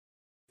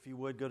If you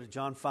would, go to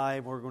John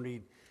 5. We're going to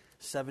read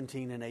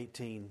 17 and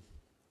 18.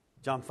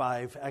 John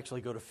 5,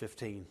 actually go to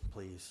 15,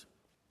 please.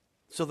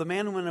 So the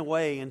man went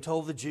away and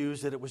told the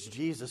Jews that it was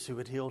Jesus who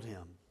had healed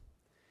him.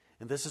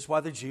 And this is why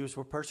the Jews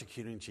were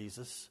persecuting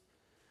Jesus,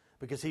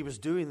 because he was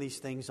doing these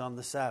things on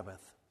the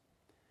Sabbath.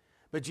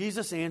 But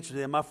Jesus answered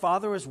them, "My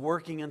Father is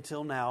working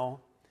until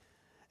now,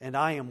 and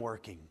I am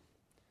working."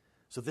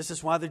 So this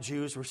is why the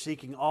Jews were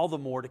seeking all the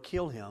more to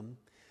kill him,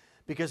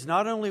 because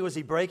not only was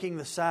he breaking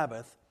the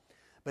Sabbath,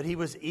 but he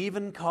was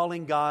even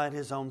calling God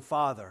his own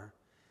Father,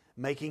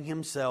 making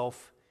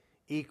himself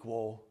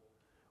equal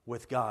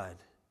with God.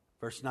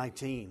 Verse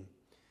 19.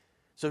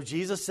 So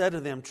Jesus said to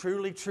them,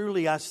 "Truly,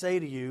 truly, I say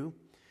to you,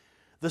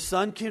 the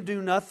Son can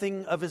do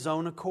nothing of his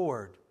own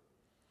accord,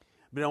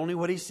 but only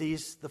what he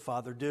sees the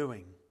Father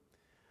doing.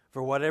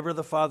 For whatever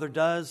the Father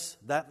does,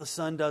 that the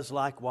Son does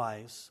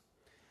likewise.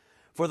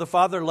 For the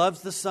Father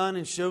loves the Son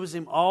and shows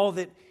him all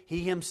that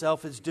he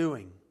himself is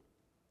doing.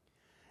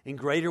 In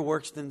greater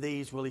works than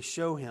these will he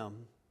show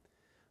him,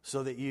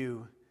 so that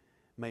you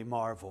may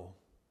marvel.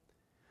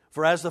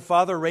 For as the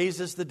Father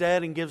raises the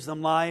dead and gives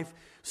them life,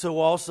 so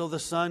also the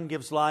Son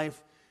gives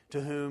life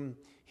to whom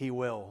he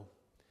will.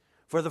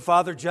 For the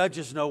Father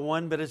judges no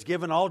one, but has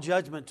given all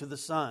judgment to the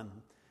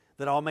Son,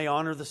 that all may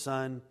honor the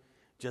Son,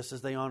 just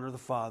as they honor the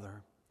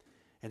Father.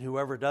 And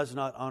whoever does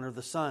not honor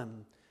the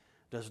Son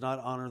does not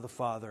honor the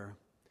Father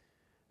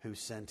who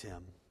sent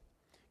him."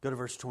 Go to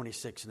verse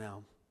 26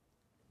 now.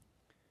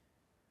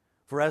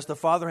 "For as the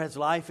Father has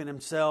life in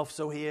himself,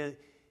 so he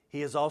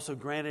has also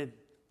granted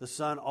the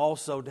Son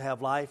also to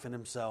have life in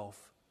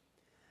himself.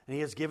 And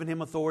he has given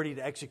him authority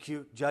to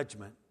execute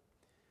judgment,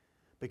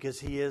 because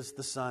he is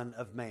the Son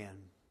of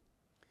Man.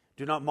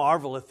 Do not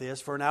marvel at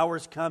this, for an hour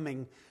is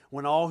coming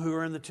when all who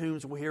are in the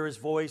tombs will hear his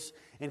voice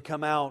and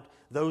come out,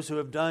 those who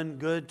have done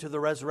good to the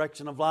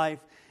resurrection of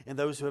life, and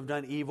those who have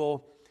done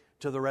evil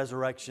to the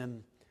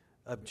resurrection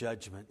of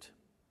judgment."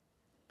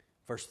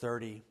 Verse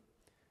 30.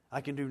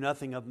 "I can do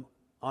nothing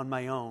on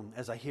my own.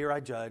 As I hear, I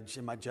judge,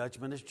 and my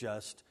judgment is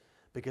just,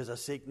 because I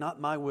seek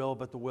not my will,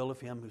 but the will of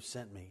him who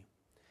sent me.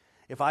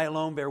 If I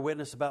alone bear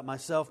witness about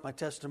myself, my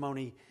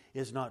testimony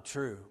is not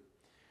true.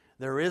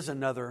 There is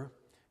another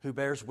who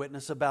bears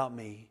witness about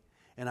me,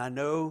 and I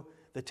know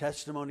the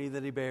testimony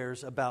that he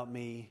bears about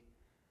me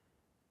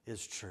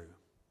is true."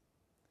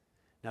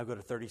 Now go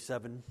to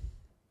 37.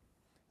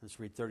 Let's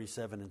read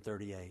 37 and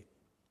 38.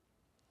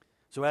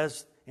 "So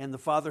and the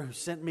Father who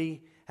sent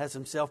me has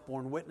himself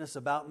borne witness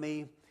about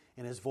me,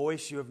 and his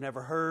voice you have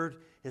never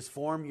heard, his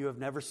form you have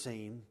never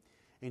seen,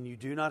 and you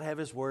do not have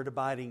his word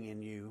abiding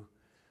in you,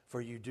 for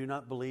you do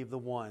not believe the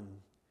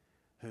one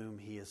whom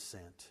he has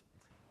sent."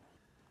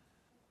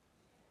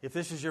 If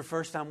this is your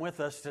first time with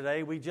us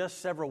today, we just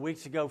several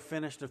weeks ago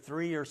finished a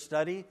 3-year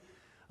study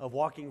of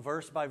walking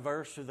verse by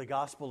verse through the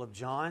Gospel of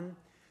John.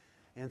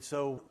 And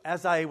so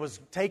as I was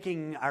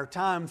taking our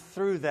time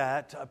through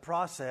that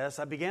process,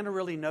 I began to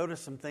really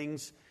notice some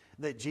things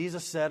that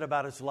Jesus said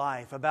about his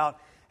life,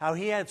 about how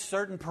he had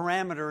certain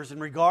parameters in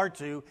regard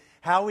to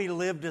how he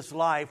lived his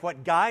life,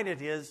 what guided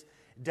his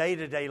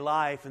day-to-day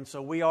life. And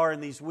so we are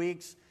in these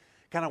weeks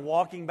kind of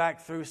walking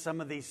back through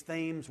some of these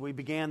themes. We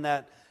began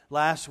that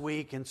last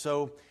week, and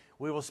so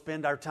we will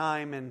spend our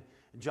time in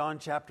John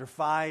chapter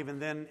 5, and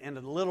then in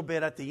a little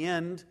bit at the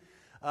end,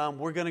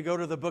 we're going to go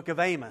to the book of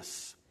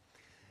Amos.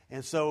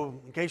 And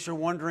so, in case you're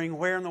wondering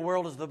where in the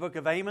world is the book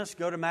of Amos,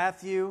 go to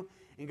Matthew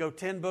and go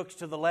 10 books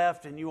to the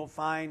left, and you will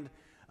find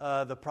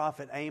the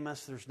prophet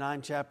Amos. There's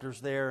 9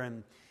 chapters there,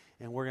 and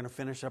we're going to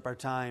finish up our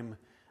time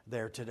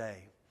there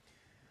today.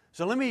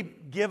 So let me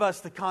give us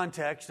the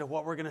context of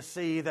what we're going to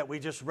see that we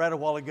just read a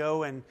while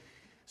ago, and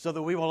so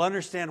that we will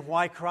understand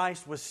why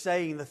Christ was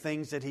saying the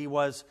things that he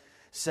was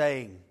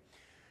saying.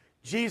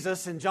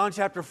 Jesus, in John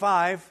chapter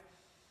 5,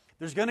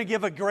 there's going to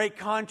give a great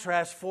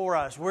contrast for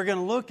us. We're going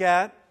to look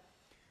at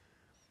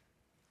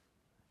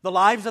the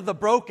lives of the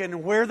broken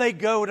and where they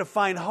go to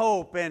find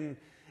hope, and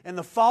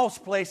the false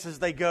places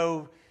they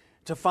go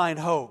to find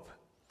hope.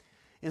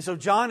 And so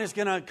John is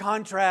going to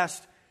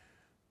contrast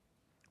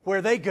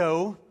where they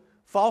go,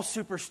 false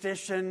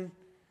superstition,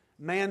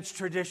 man's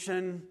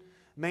tradition,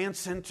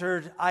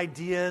 man-centered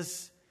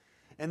ideas.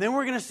 And then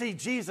we're going to see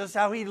Jesus,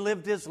 how he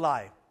lived his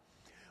life.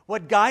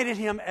 What guided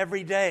him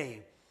every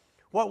day?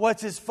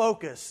 What's his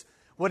focus?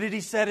 What did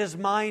he set his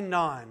mind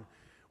on?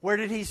 Where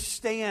did he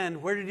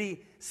stand? Where did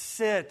he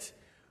sit?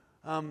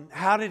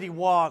 How did he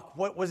walk?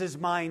 What was his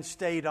mind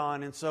stayed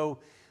on? And so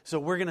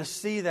we're going to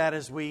see that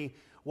as we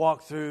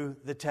walk through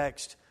the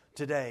text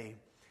today.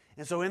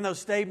 And so in those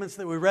statements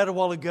that we read a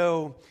while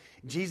ago,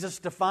 Jesus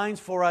defines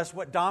for us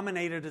what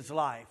dominated his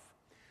life,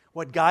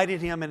 what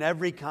guided him in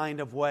every kind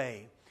of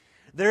way.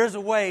 There is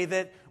a way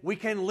that we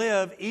can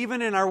live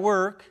even in our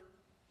work,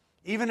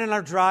 even in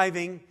our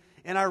driving,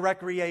 in our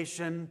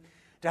recreation,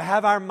 to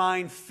have our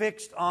mind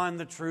fixed on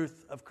the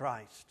truth of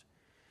Christ.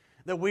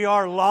 That we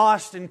are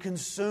lost and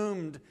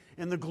consumed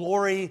in the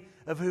glory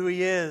of who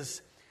he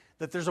is.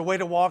 That there's a way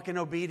to walk in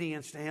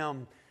obedience to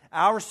him.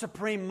 Our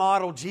supreme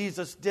model,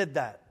 Jesus, did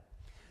that.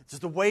 It's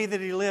the way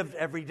that he lived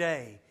every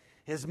day.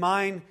 his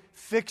mind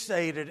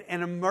fixated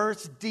and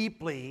immersed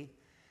deeply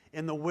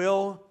in the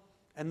will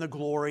and the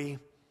glory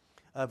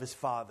of his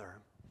Father.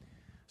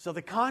 So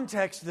the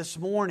context this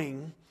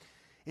morning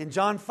in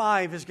John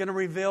 5 is going to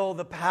reveal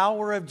the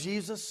power of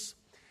Jesus,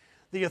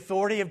 the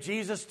authority of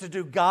Jesus to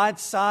do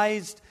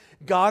God-sized,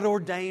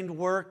 God-ordained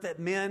work that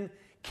men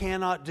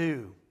cannot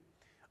do.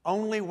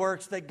 Only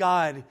works that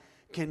God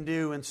can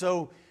do. And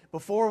so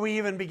before we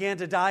even begin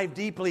to dive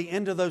deeply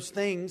into those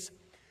things,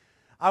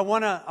 I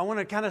want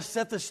to kind of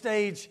set the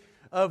stage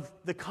of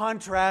the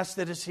contrast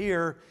that is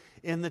here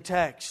in the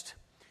text.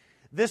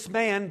 This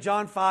man,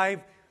 John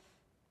 5,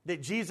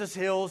 that Jesus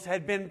heals,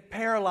 had been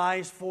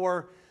paralyzed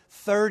for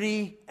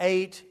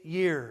 38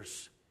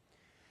 years.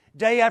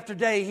 Day after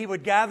day, he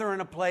would gather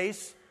in a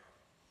place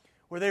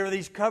where there were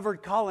these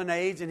covered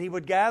colonnades, and he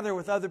would gather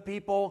with other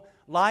people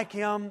like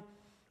him,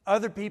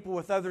 other people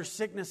with other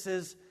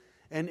sicknesses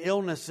and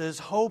illnesses,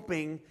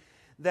 hoping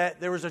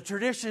that there was a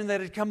tradition that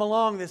had come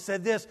along that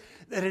said this,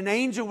 that an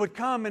angel would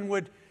come and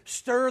would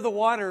stir the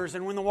waters.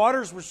 And when the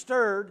waters were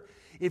stirred,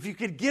 if you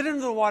could get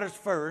into the waters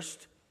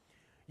first,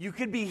 you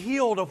could be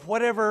healed of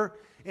whatever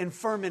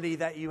infirmity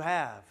that you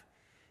have.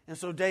 And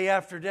so day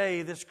after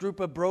day, this group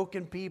of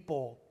broken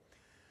people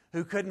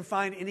who couldn't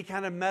find any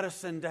kind of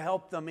medicine to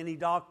help them, any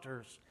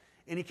doctors,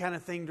 any kind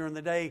of thing during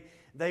the day,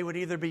 they would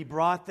either be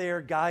brought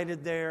there,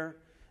 guided there,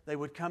 they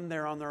would come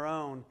there on their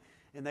own,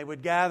 and they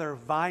would gather,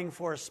 vying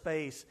for a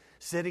space,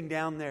 sitting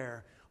down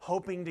there,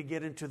 hoping to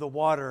get into the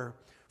water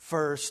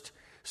first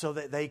so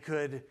that they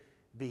could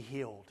be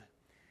healed.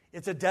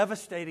 It's a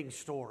devastating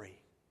story.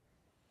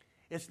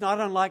 It's not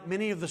unlike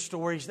many of the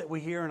stories that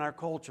we hear in our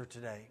culture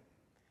today.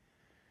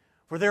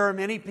 For there are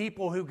many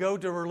people who go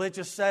to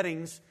religious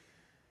settings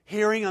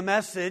hearing a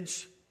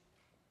message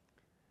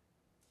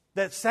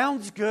that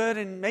sounds good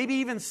and maybe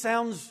even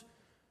sounds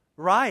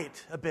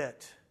right a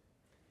bit.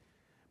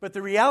 But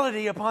the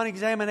reality upon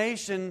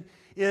examination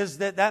is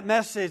that that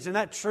message and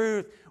that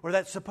truth or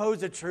that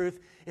supposed truth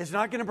is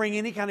not going to bring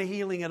any kind of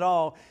healing at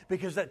all,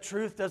 because that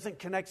truth doesn't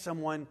connect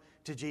someone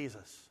to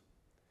Jesus.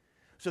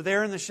 So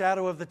they're in the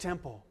shadow of the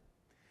temple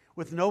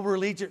with no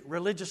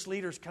religious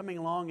leaders coming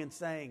along and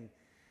saying,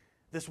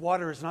 this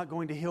water is not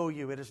going to heal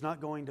you. It is not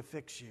going to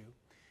fix you.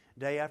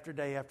 Day after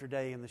day after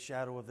day in the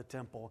shadow of the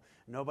temple,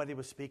 nobody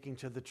was speaking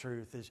to the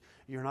truth.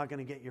 You're not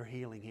going to get your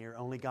healing here.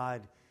 Only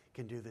God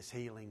can do this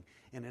healing.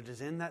 And it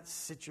is in that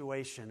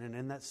situation and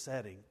in that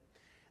setting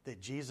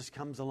that Jesus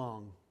comes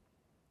along.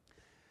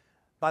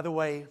 By the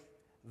way,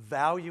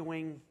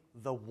 valuing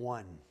the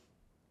one.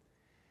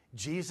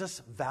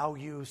 Jesus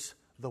values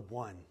the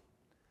one.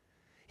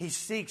 He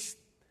seeks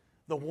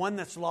the one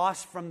that's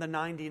lost from the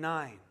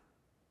 99.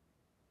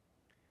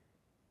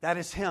 That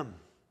is Him.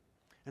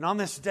 And on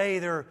this day,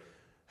 there are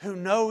who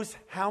knows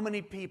how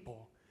many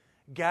people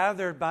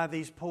gathered by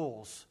these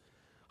pools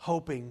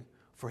hoping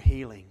for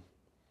healing.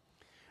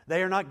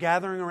 They are not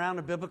gathering around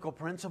a biblical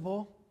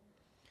principle,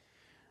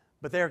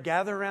 but they are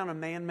gathered around a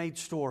man-made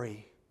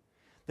story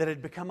that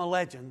had become a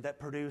legend that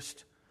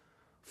produced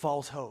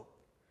false hope.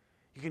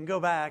 You can go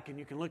back and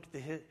you can look at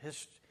the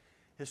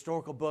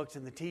historical books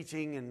and the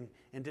teaching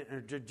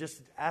and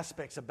just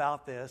aspects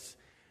about this.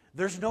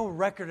 There's no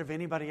record of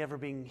anybody ever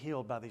being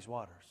healed by these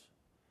waters.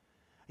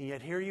 And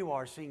yet here you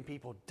are seeing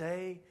people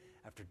day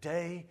after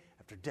day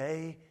after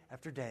day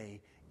after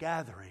day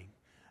gathering,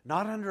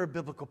 not under a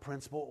biblical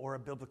principle or a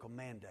biblical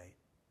mandate,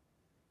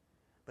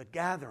 but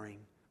gathering,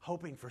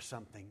 hoping for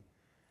something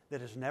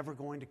that is never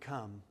going to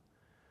come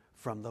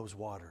from those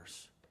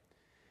waters.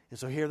 And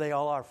so here they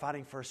all are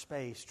fighting for a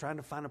space, trying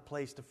to find a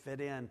place to fit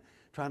in,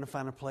 trying to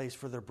find a place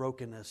for their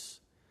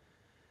brokenness.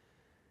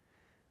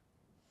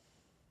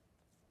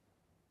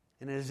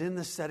 And it is in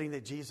this setting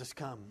that Jesus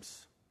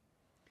comes.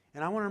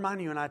 And I want to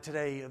remind you and I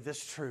today of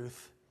this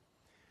truth.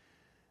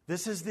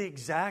 This is the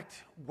exact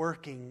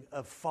working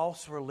of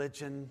false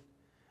religion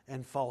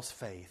and false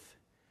faith.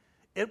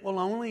 It will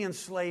only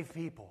enslave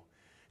people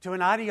to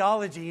an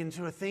ideology and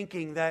to a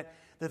thinking that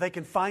they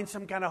can find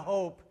some kind of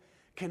hope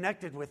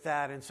connected with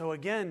that. And so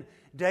again,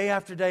 day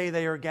after day,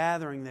 they are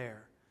gathering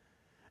there.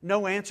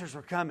 No answers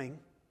were coming.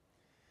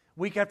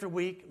 Week after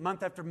week,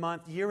 month after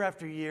month, year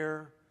after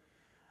year.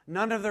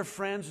 None of their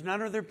friends,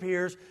 none of their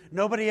peers,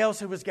 nobody else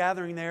who was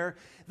gathering there.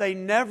 They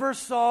never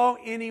saw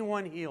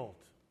anyone healed.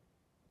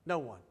 No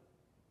one.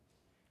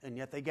 And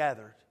yet they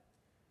gathered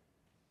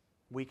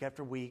week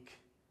after week,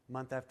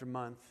 month after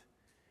month,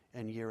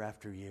 and year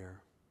after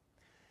year.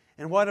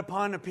 And what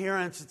upon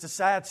appearance, it's a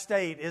sad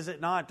state, is it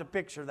not, to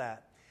picture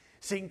that?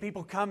 Seeing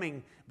people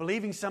coming,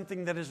 believing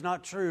something that is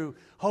not true,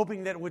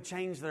 hoping that it would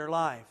change their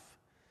life.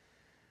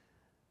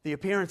 The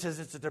appearance is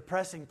it's a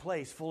depressing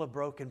place full of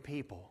broken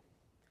people.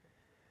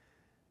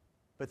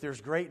 But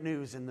there's great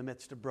news in the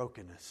midst of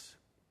brokenness.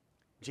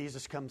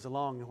 Jesus comes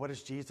along, and what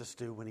does Jesus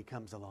do when He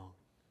comes along?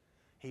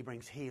 He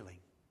brings healing.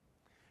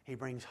 He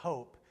brings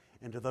hope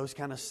into those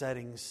kind of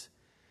settings.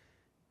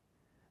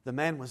 The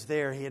man was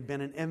there. He had been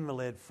an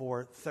invalid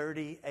for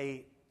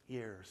 38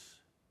 years.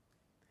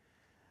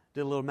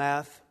 Did a little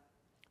math.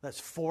 That's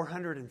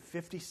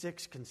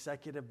 456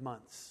 consecutive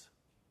months.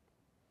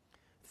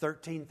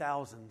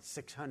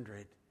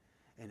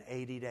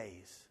 13,680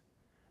 days.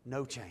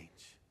 No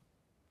change.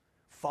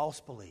 False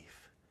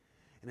belief.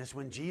 And it's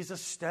when Jesus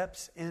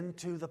steps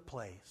into the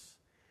place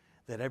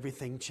that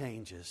everything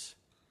changes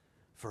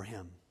for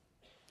Him.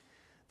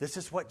 This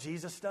is what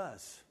Jesus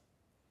does.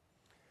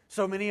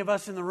 So many of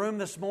us in the room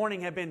this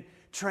morning have been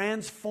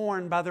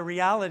transformed by the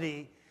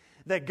reality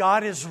that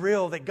God is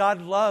real, that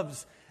God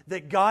loves,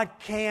 that God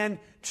can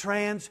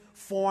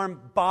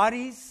transform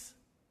bodies.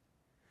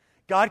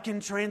 God can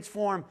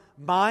transform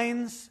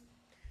minds.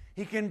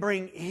 He can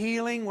bring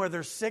healing where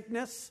there's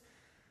sickness.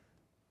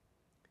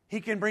 He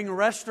can bring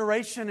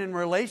restoration in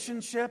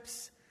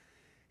relationships.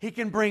 He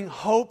can bring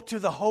hope to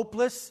the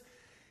hopeless.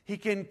 He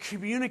can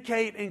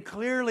communicate and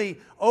clearly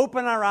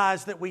open our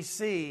eyes that we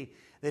see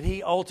that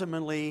He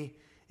ultimately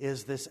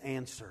is this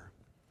answer.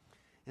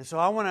 And so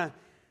I want to,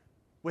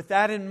 with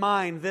that in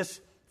mind,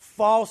 this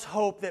false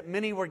hope that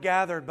many were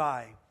gathered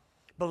by,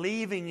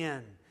 believing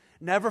in,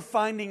 never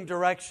finding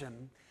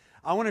direction,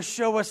 I want to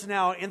show us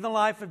now in the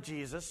life of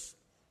Jesus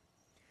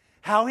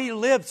how He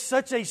lived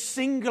such a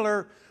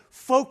singular,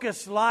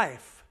 focused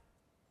life.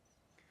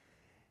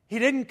 He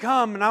didn't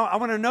come, and I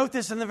want to note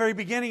this in the very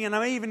beginning, and I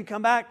may even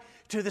come back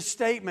to the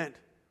statement.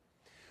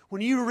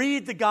 When you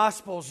read the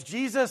Gospels,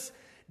 Jesus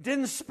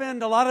didn't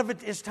spend a lot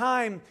of His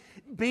time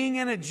being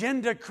an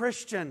agenda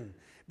Christian,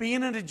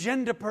 being an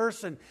agenda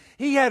person.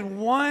 He had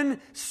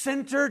one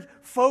centered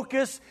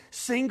focus,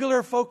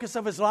 singular focus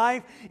of His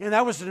life, and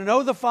that was to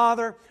know the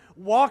Father,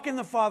 walk in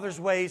the Father's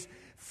ways,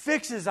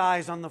 fix His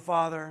eyes on the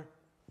Father,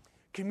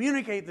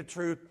 communicate the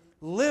truth,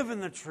 live in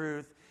the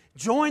truth,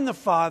 join the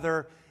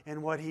Father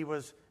in what He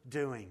was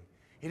doing.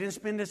 He didn't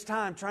spend His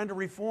time trying to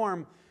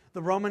reform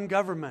the Roman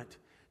government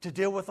to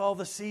deal with all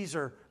the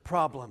Caesar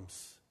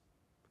problems.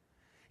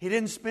 He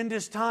didn't spend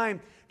His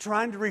time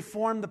trying to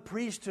reform the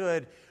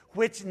priesthood,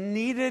 which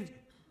needed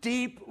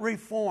deep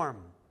reform.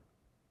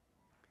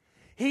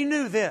 He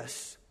knew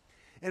this,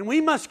 and we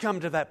must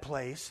come to that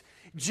place.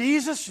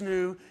 Jesus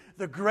knew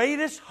the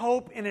greatest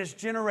hope in His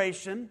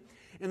generation,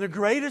 and the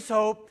greatest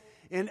hope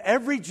in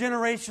every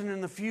generation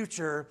in the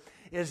future,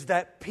 is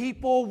that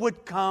people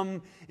would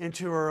come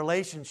into a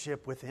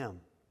relationship with Him.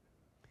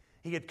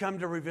 He had come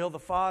to reveal the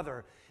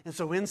Father. And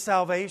so in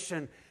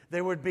salvation,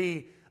 there would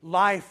be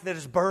life that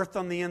is birthed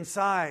on the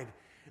inside.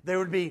 There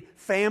would be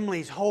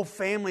families, whole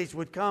families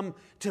would come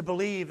to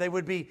believe. They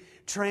would be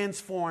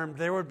transformed.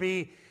 There would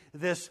be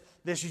this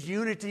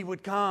unity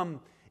would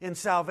come in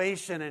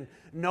salvation and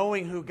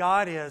knowing who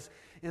God is.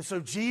 And so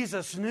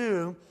Jesus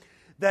knew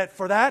that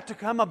for that to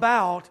come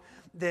about,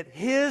 that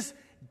His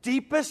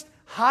deepest,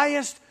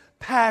 highest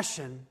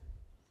passion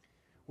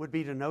would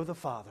be to know the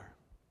Father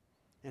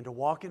and to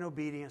walk in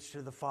obedience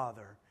to the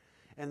Father.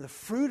 And the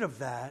fruit of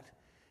that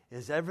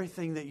is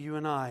everything that you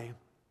and I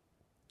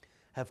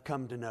have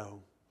come to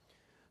know.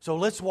 So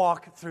let's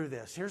walk through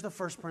this. Here's the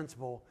first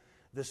principle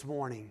this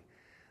morning.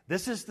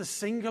 This is the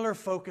singular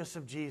focus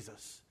of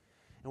Jesus.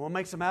 And we'll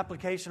make some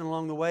application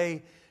along the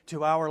way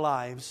to our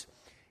lives.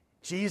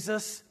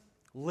 Jesus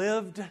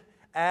lived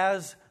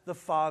as the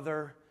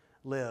Father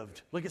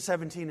lived. Look at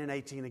 17 and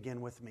 18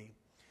 again with me.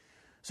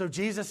 So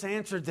Jesus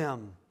answered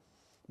them,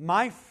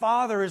 "My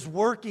Father is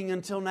working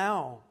until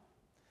now,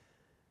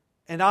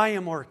 and I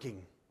am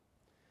working."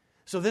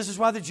 So this is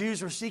why the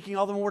Jews were seeking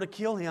all the more to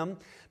kill Him,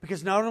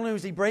 because not only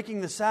was He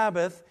breaking the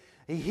Sabbath,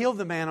 He healed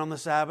the man on the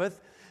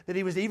Sabbath, that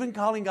He was even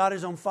calling God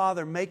His own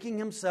Father, making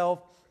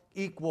Himself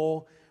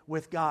equal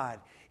with God.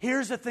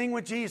 Here's the thing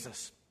with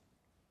Jesus.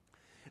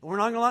 We're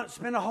not going to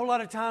spend a whole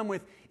lot of time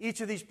with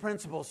each of these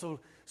principles, so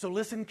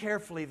listen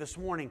carefully this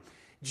morning.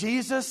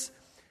 Jesus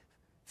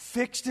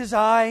fixed His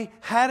eye,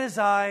 had His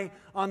eye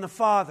on the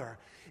Father.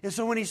 And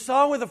so when He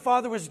saw what the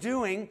Father was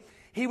doing,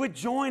 He would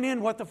join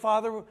in what the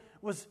Father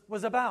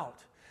was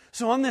about.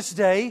 So on this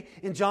day,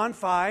 in John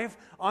 5,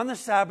 on the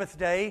Sabbath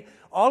day,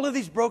 all of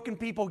these broken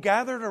people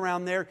gathered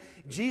around there.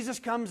 Jesus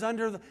comes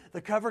under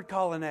the covered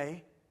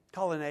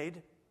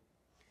colonnade.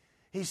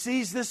 He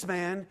sees this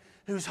man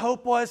whose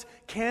hope was,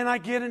 can I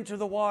get into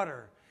the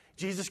water?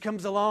 Jesus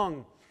comes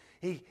along.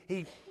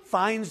 He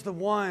finds the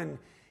one.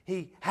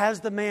 He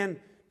has the man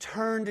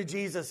turn to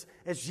Jesus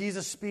as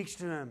Jesus speaks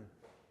to him.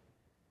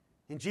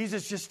 And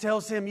Jesus just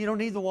tells him, you don't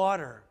need the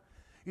water.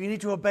 You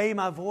need to obey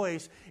my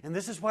voice. And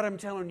this is what I'm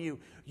telling you.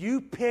 You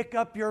pick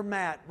up your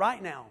mat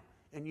right now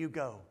and you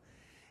go.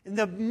 And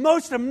the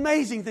most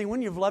amazing thing,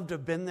 wouldn't you have loved to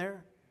have been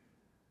there?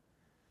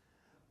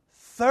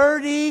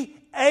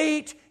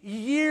 38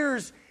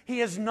 years he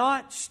has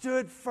not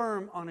stood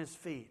firm on his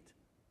feet.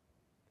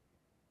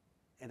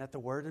 And at the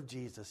word of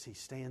Jesus, he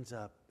stands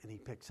up and he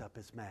picks up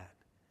his mat.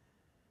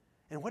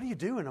 And what do you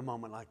do in a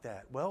moment like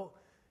that? Well,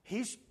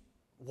 he's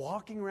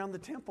walking around the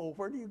temple.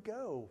 Where do you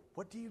go?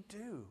 What do you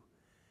do?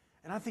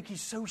 And I think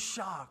he's so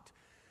shocked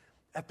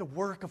at the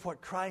work of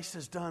what Christ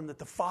has done that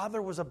the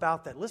Father was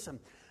about that.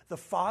 Listen, the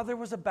Father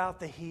was about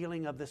the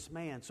healing of this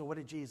man. So what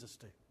did Jesus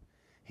do?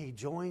 He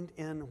joined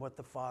in what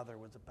the Father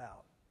was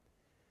about.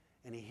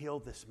 And he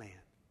healed this man.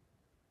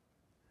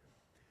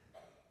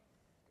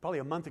 Probably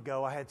a month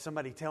ago, I had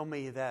somebody tell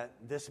me that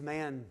this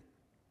man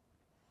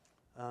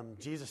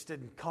Jesus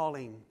didn't call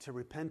him to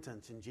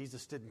repentance, and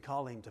Jesus didn't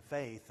call him to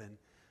faith. And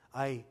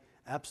I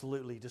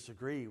absolutely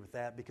disagree with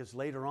that, because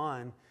later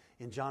on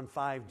in John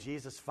 5,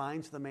 Jesus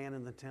finds the man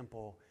in the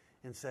temple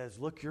and says,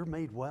 look, you're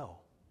made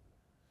well.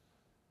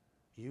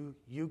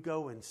 You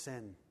go and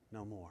sin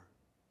no more.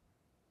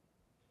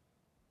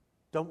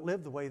 Don't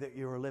live the way that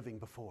you were living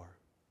before.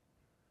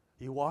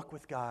 You walk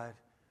with God.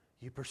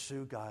 You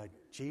pursue God.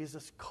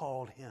 Jesus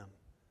called him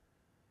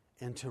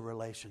into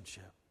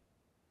relationship.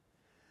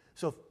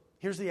 So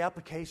here's the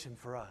application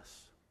for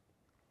us.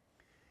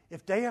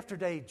 If day after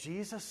day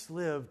Jesus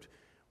lived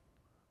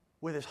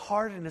with his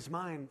heart and his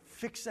mind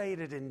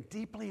fixated and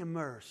deeply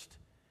immersed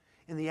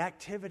in the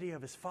activity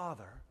of his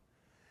Father,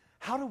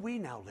 how do we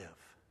now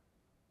live?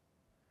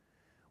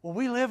 Well,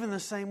 we live in the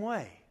same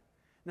way.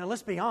 Now,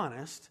 let's be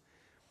honest.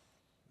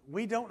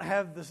 We don't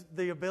have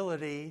the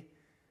ability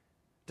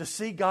to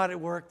see God at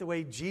work the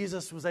way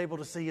Jesus was able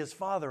to see his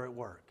Father at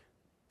work.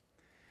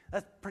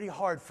 That's pretty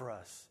hard for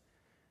us.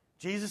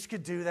 Jesus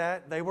could do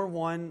that. They were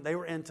one. They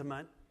were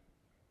intimate.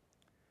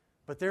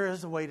 But there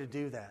is a way to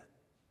do that.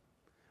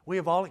 We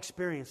have all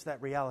experienced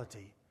that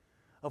reality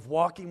of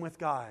walking with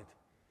God.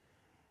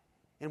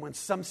 And when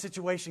some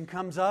situation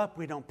comes up,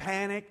 we don't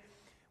panic.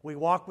 We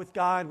walk with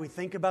God. We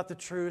think about the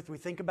truth. We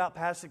think about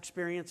past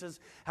experiences,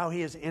 how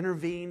he has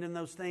intervened in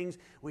those things.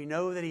 We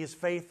know that he is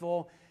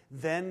faithful.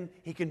 Then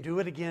he can do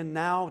it again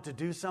now to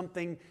do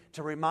something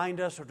to remind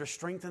us or to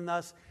strengthen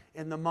us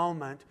in the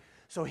moment.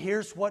 So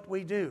here's what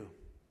we do.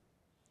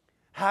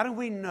 How do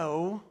we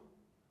know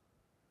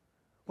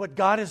what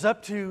God is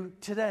up to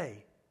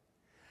today?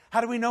 How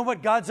do we know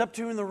what God's up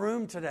to in the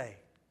room today?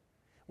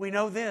 We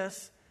know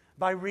this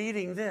by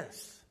reading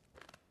this.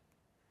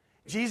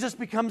 Jesus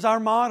becomes our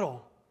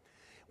model.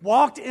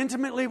 Walked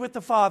intimately with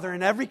the Father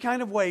in every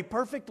kind of way,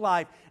 perfect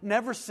life,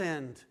 never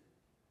sinned.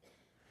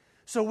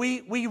 So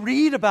we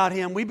read about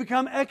him. We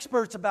become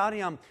experts about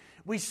him.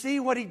 We see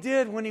what he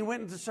did when he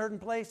went into certain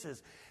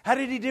places. How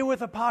did he deal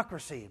with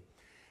hypocrisy?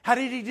 How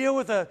did he deal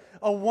with a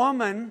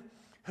woman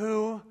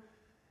who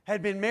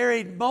had been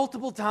married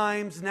multiple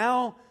times,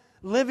 now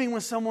living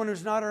with someone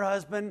who's not her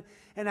husband,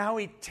 and how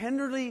he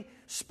tenderly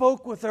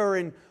spoke with her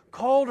and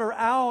called her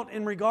out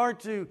in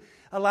regard to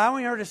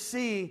allowing her to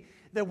see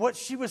that what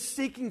she was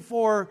seeking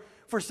for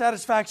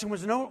satisfaction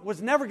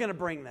was never going to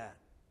bring that.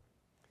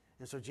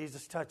 And so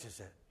Jesus touches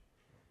it.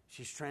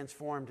 She's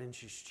transformed and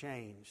she's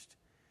changed.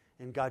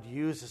 And God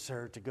uses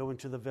her to go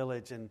into the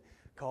village and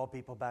call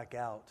people back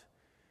out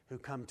who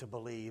come to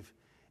believe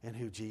in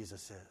who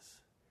Jesus is.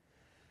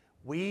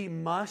 We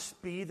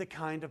must be the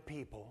kind of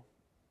people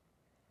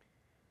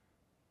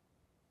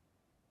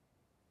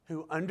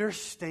who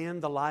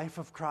understand the life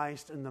of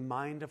Christ and the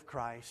mind of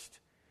Christ,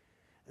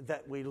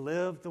 that we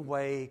live the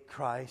way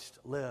Christ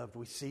lived.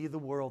 We see the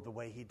world the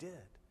way he did.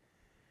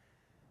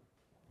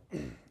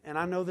 And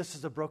I know this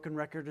is a broken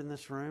record in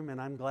this room, and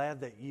I'm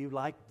glad that you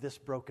like this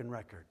broken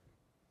record.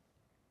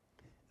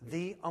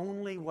 The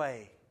only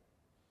way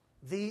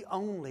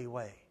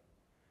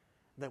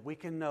that we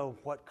can know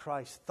what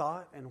Christ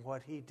thought and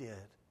what he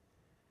did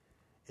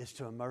is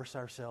to immerse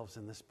ourselves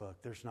in this book.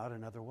 There's not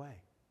another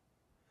way.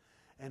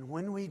 And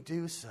when we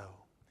do so,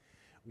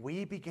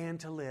 we begin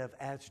to live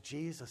as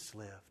Jesus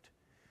lived,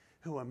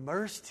 who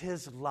immersed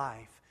his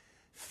life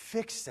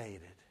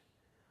fixated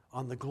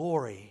on the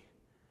glory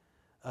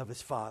of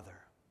his Father.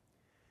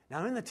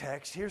 Now in the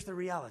text, here's the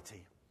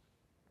reality.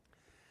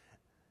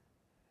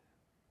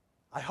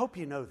 I hope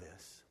you know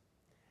this,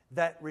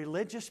 that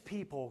religious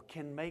people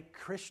can make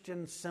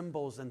Christian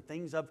symbols and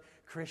things of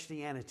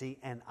Christianity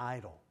an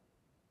idol.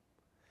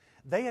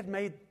 They had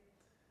made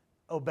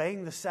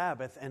obeying the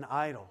Sabbath an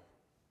idol.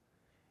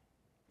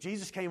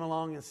 Jesus came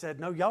along and said,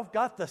 no, y'all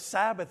got the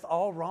Sabbath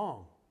all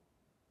wrong.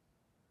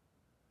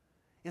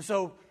 And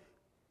so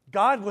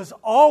God was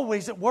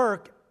always at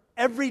work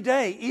every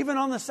day. Even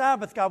on the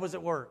Sabbath, God was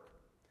at work.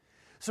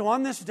 So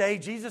on this day,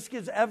 Jesus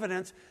gives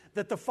evidence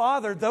that the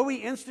Father, though he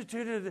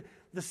instituted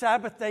the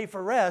Sabbath day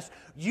for rest,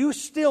 you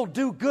still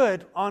do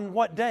good on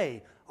what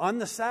day? On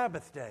the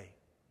Sabbath day.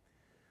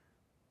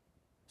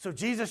 So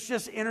Jesus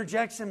just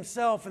interjects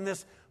himself in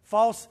this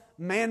false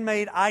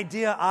man-made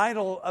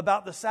idol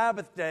about the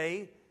Sabbath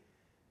day.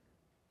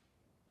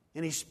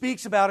 And he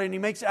speaks about it and he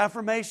makes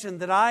affirmation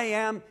that I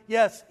am,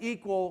 yes,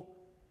 equal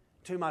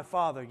to my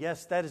Father.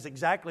 Yes, that is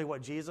exactly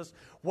what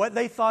what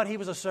they thought he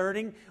was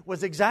asserting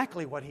was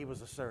exactly what he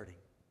was asserting.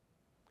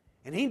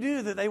 And he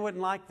knew that they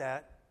wouldn't like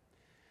that,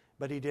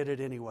 but he did it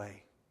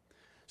anyway.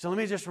 So let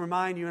me just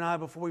remind you and I,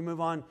 before we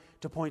move on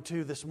to point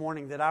 2 this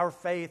morning, that our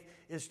faith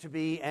is to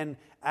be an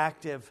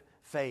active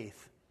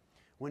faith.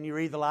 When you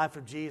read the life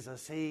of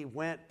Jesus, he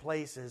went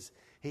places,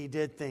 he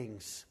did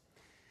things.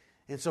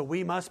 And so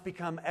we must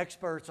become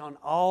experts on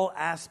all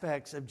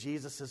aspects of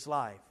Jesus'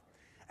 life.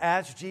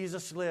 As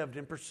Jesus lived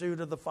in pursuit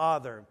of the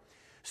Father,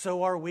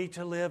 so are we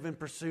to live in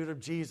pursuit of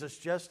Jesus,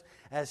 just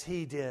as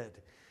he did.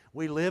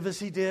 We live as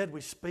he did. We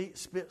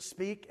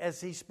speak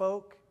as he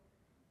spoke.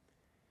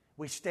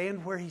 We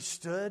stand where he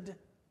stood.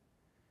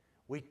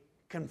 We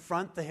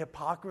confront the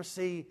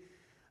hypocrisy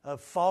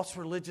of false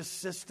religious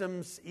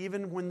systems,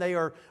 even when they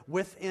are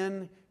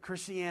within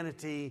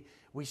Christianity,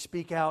 we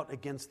speak out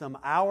against them.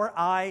 Our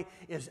eye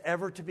is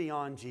ever to be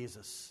on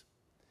Jesus.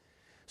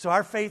 So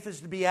our faith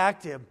is to be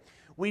active.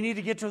 We need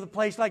to get to the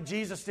place like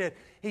Jesus did.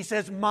 He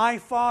says, my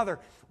Father.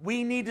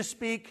 We need to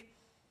speak.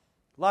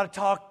 A lot of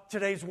talk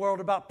today's world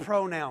about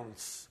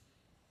pronouns.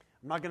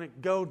 I'm not going to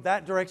go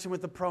that direction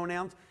with the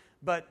pronouns,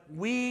 but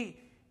we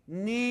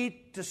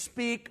need to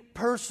speak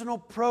personal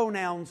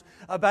pronouns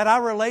about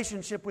our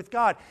relationship with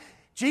God.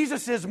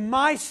 Jesus is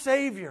my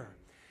Savior.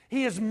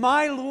 He is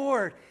my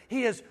Lord.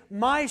 He is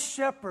my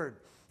shepherd.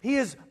 He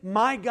is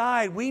my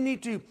guide. We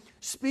need to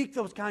speak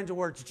those kinds of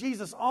words.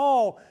 Jesus,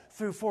 all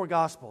through 4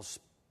 Gospels,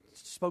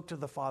 spoke to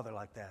the Father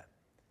like that.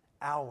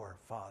 Our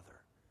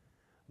Father,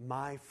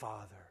 my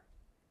Father.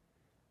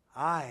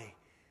 I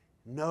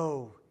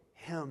know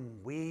Him.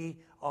 We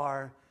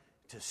are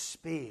to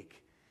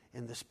speak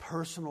in this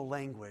personal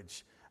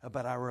language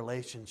about our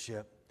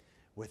relationship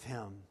with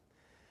Him.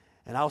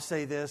 And I'll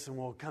say this, and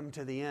we'll come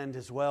to the end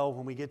as well.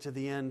 When we get to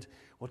the end,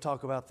 we'll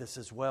talk about this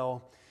as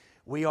well.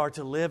 We are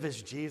to live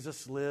as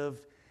Jesus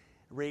lived,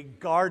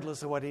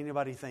 regardless of what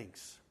anybody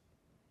thinks.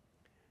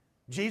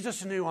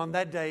 Jesus knew on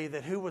that day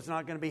that who was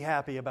not going to be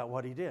happy about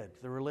what He did?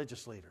 The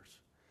religious leaders.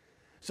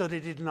 So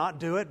did He not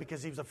do it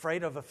because He was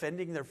afraid of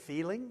offending their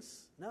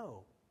feelings?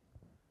 No.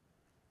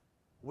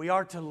 We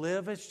are to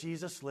live as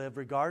Jesus lived,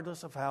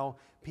 regardless of how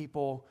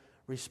people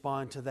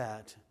respond to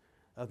that,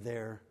 of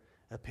their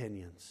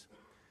opinions.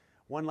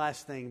 One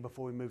last thing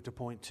before we move to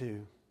point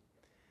 2.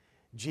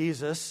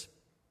 Jesus,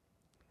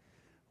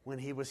 when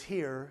He was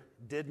here,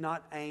 did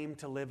not aim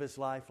to live His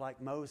life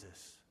like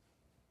Moses.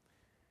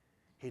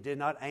 He did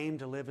not aim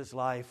to live His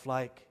life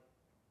like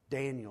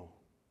Daniel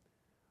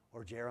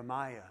or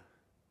Jeremiah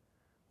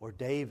or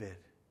David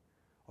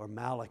or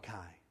Malachi.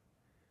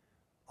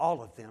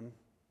 All of them,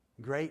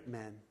 great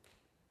men,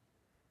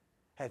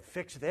 had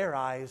fixed their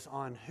eyes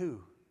on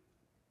who?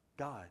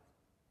 God.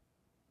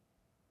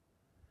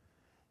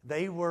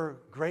 They were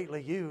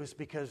greatly used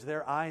because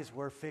their eyes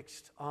were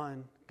fixed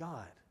on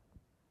God.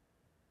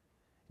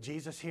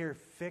 Jesus here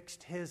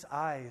fixed His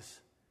eyes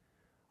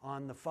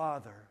on the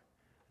Father,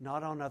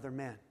 not on other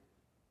men.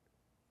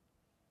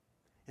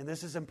 And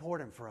this is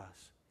important for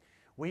us.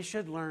 We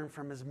should learn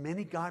from as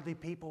many godly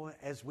people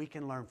as we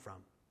can learn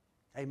from.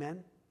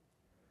 Amen?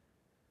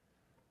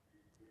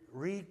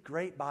 Read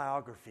great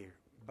biographies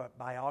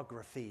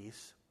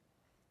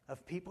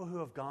of people who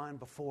have gone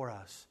before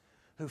us,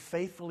 who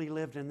faithfully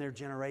lived in their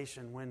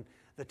generation when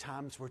the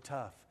times were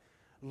tough.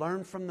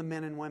 Learn from the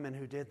men and women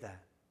who did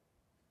that.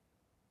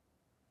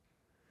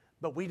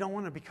 But we don't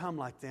want to become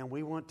like them.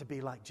 We want to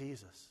be like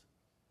Jesus.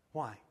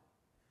 Why?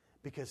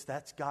 Because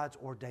that's God's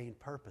ordained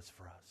purpose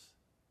for us,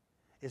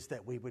 is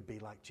that we would be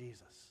like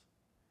Jesus.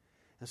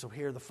 And so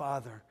here the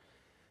Father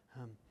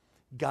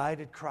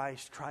guided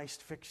Christ.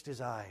 Christ fixed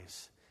His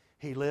eyes.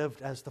 He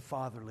lived as the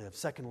Father lived.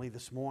 Secondly,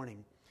 this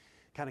morning,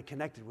 kind of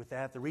connected with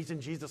that, the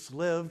reason Jesus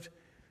lived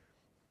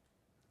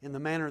in the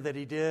manner that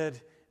He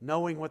did,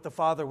 knowing what the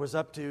Father was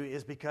up to,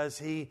 is because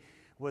He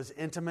was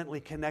intimately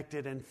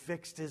connected and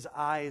fixed His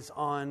eyes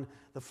on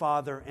the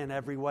Father in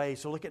every way.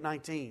 So look at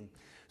 19.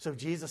 So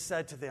Jesus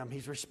said to them,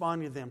 He's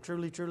responding to them,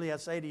 truly, truly, I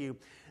say to you,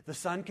 the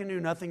Son can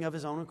do nothing of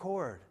His own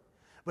accord,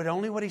 but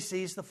only what He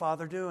sees the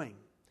Father doing.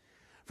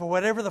 For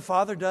whatever the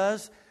Father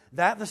does,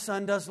 that the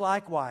Son does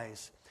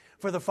likewise.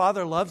 For the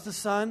Father loves the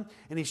Son,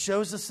 and He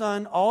shows the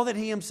Son all that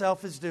He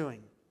Himself is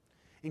doing.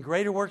 In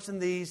greater works than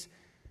these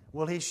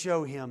will He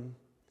show Him,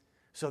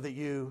 so that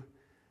you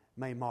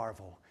may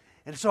marvel.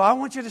 And so I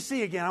want you to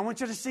see again, I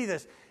want you to see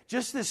this,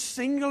 just this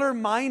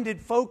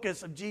singular-minded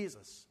focus of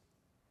Jesus.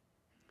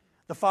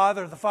 The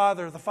Father, the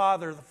Father, the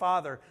Father, the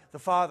Father, the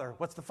Father.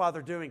 What's the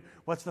Father doing?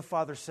 What's the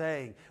Father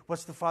saying?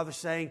 What's the Father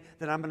saying?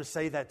 Then I'm going to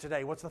say that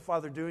today. What's the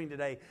Father doing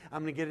today?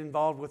 I'm going to get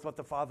involved with what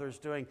the Father is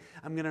doing.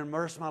 I'm going to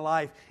immerse my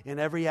life in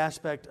every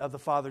aspect of the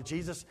Father.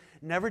 Jesus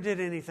never did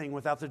anything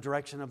without the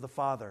direction of the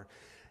Father.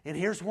 And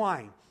here's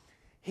why.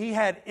 He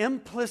had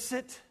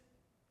implicit,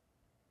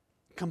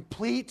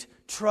 complete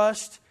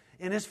trust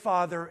in His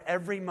Father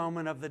every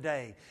moment of the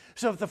day.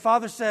 So if the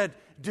Father said,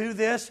 do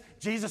this,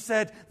 Jesus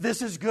said,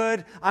 this is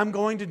good, I'm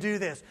going to do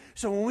this.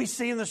 So when we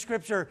see in the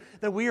Scripture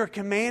that we are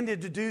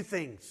commanded to do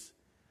things,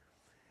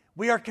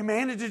 we are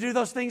commanded to do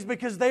those things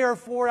because they are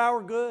for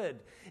our good.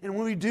 And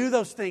when we do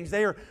those things,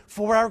 they are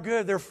for our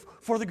good. They're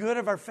for the good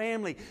of our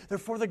family. They're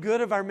for the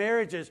good of our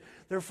marriages.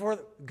 They're for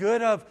the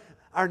good of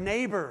our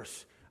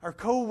neighbors, our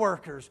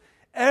co-workers.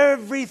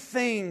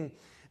 Everything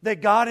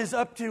that God is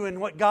up to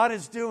and what God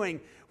is doing,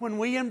 when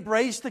we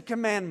embrace the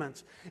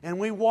commandments and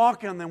we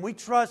walk in them, we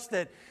trust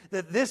that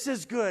this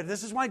is good.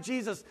 This is why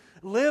Jesus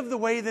lived the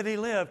way that He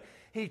lived.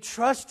 He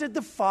trusted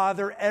the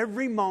Father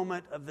every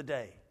moment of the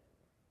day.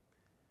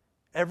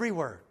 Every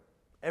word,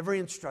 every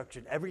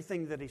instruction,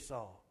 everything that He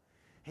saw.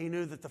 He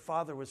knew that the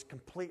Father was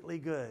completely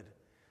good.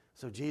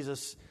 So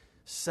Jesus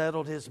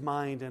settled His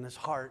mind and His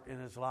heart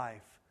and His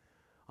life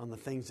on the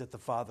things that the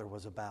Father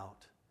was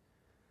about.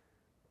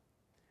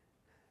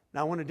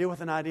 Now, I want to deal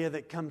with an idea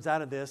that comes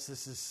out of this.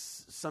 This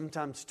is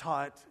sometimes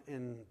taught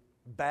in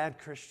bad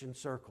Christian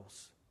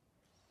circles.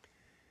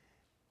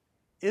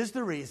 Is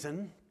the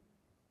reason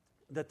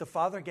that the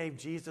Father gave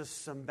Jesus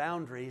some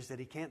boundaries, that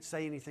He can't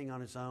say anything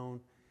on His own,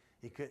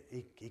 he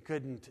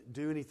couldn't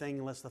do anything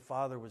unless the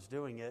Father was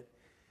doing it,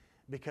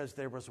 because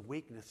there was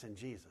weakness in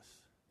Jesus?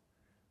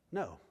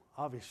 No,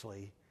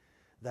 obviously,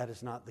 that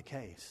is not the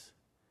case.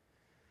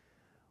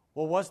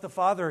 Well, was the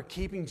Father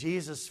keeping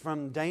Jesus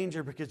from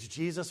danger because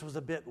Jesus was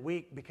a bit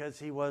weak because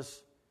He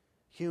was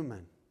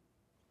human?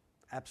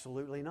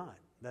 Absolutely not.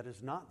 That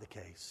is not the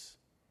case.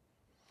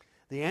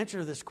 The answer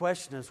to this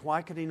question is,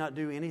 why could He not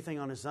do anything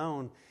on His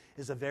own,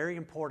 is a very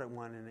important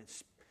one,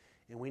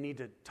 and we need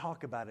to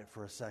talk about it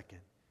for a second.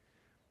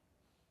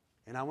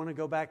 And I want to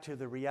go back to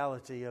the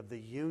reality of the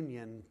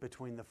union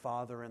between the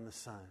Father and the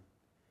Son.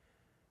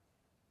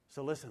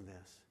 So listen to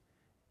this.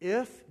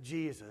 If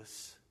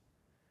Jesus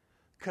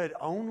could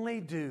only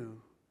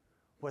do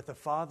what the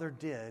Father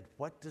did,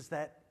 what does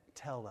that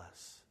tell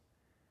us?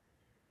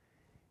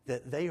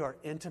 That they are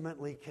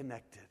intimately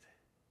connected.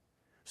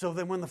 So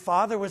that when the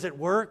Father was at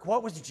work,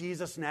 what was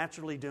Jesus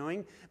naturally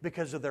doing?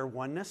 Because of their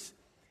oneness,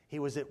 He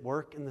was at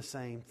work in the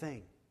same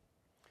thing.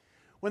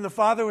 When the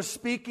Father was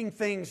speaking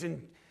things,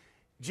 and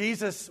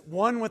Jesus,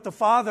 one with the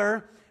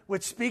Father,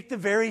 would speak the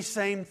very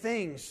same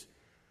things.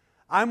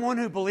 I'm one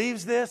who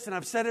believes this, and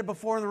I've said it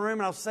before in the room,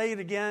 and I'll say it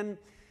again.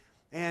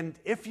 And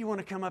if you want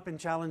to come up and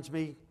challenge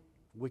me,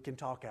 we can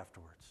talk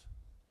afterwards.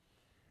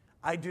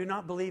 I do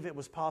not believe it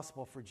was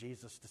possible for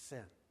Jesus to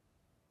sin.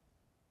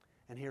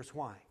 And here's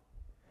why.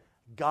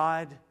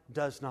 God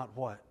does not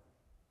what?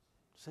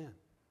 Sin.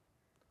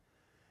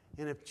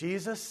 And if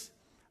Jesus,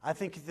 I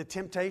think the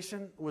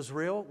temptation was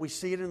real. We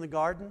see it in the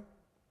garden.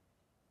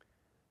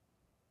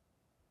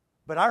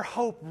 But our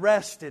hope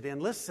rested in,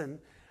 listen,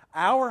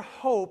 our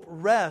hope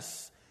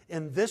rests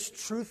in this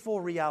truthful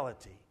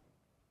reality.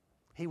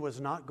 He was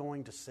not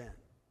going to sin.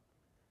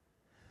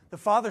 The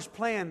Father's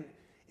plan,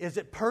 is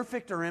it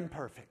perfect or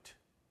imperfect?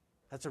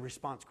 That's a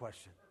response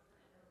question.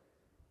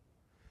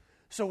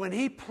 So when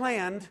He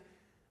planned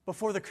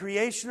before the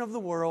creation of the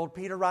world,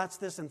 Peter writes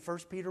this in 1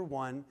 Peter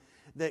 1,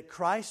 that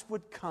Christ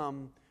would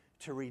come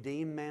to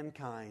redeem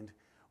mankind.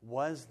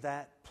 Was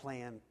that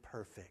plan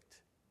perfect?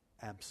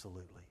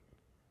 Absolutely.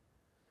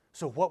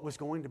 So what was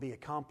going to be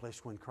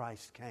accomplished when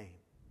Christ came?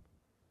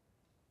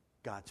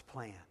 God's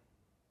plan.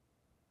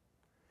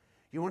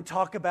 You want to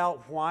talk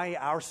about why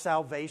our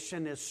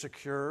salvation is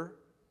secure?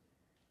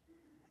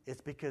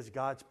 It's because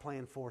God's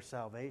plan for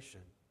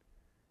salvation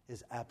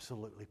is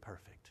absolutely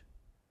perfect.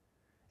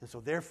 And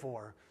so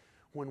therefore,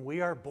 when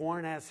we are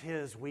born as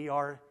His, we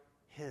are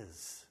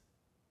His.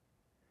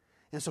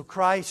 And so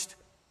Christ,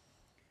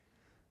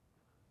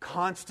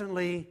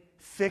 constantly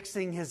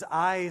fixing His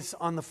eyes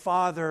on the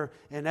Father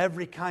in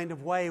every kind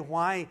of way.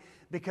 Why?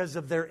 Because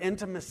of their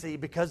intimacy,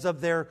 because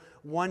of their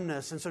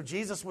oneness. And so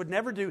Jesus would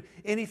never do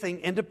anything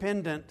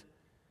independent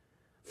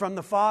from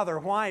the Father.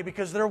 Why?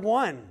 Because they're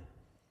one.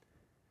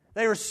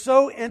 They are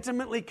so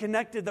intimately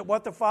connected that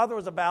what the Father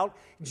was about,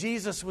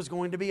 Jesus was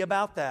going to be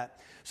about that.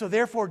 So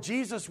therefore,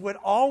 Jesus would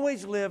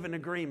always live in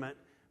agreement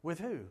with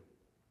who?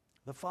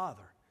 The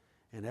Father,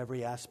 in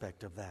every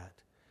aspect of that.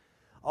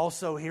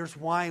 Also, here's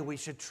why we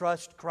should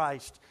trust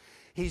Christ.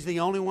 He's the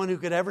only one who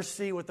could ever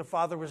see what the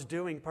Father was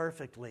doing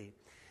perfectly.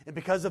 And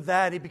because of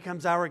that, He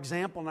becomes our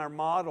example and our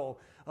model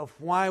of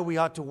why we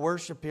ought to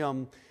worship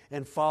Him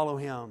and follow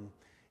Him.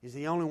 He's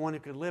the only one who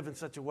could live in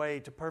such a way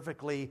to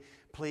perfectly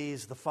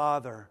please the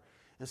Father.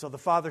 And so the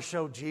Father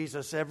showed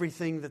Jesus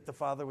everything that the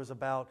Father was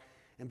about.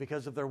 And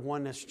because of their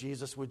oneness,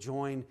 Jesus would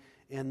join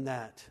in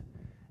that.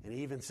 And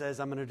He even says,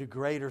 I'm going to do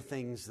greater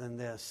things than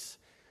this,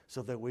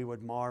 so that we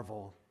would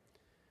marvel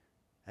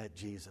at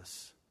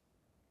Jesus.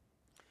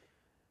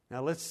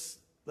 Now let's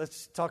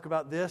talk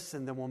about this,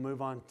 and then we'll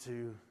move on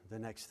to the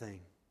next thing.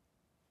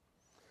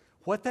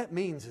 What that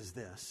means is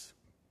this.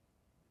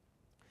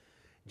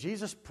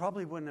 Jesus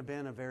probably wouldn't have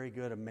been a very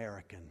good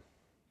American.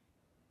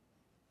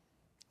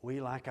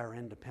 We like our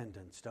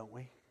independence, don't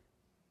we?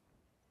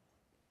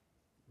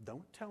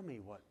 Don't tell me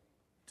what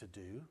to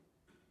do.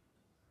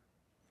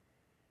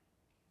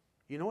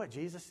 You know what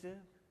Jesus did?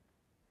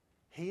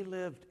 He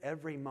lived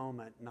every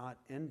moment not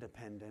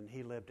independent.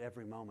 He lived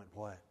every moment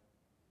what?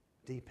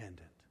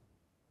 Dependent.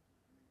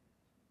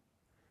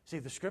 See,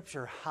 the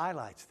Scripture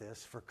highlights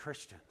this for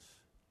Christians.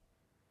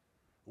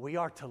 We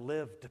are to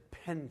live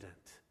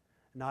dependent,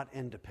 not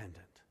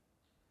independent.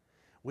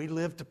 We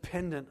live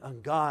dependent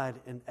on God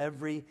in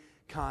every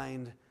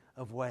kind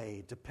of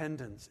way.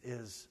 Dependence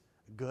is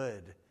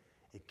good.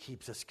 It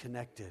keeps us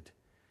connected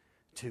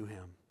to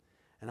Him.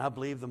 And I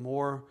believe the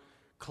more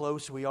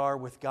close we are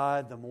with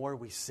God, the more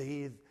we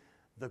see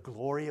the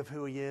glory of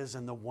who He is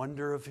and the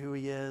wonder of who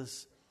He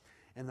is,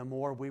 and the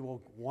more we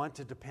will want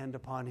to depend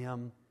upon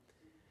Him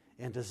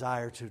and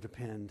desire to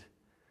depend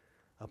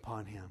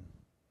upon Him.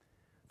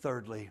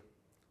 Thirdly,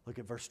 look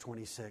at verse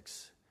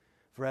 26.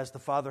 For as the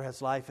Father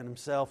has life in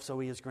Himself, so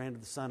He has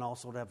granted the Son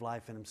also to have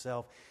life in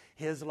Himself.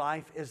 His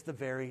life is the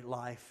very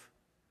life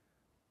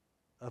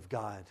of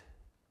God.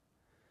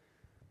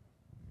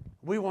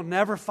 We will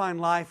never find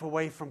life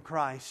away from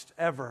Christ,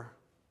 ever.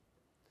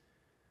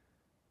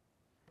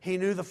 He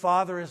knew the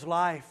Father is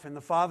life, and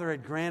the Father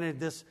had granted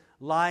this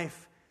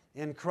life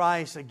in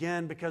Christ.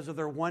 Again, because of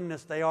their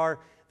oneness, they are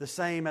the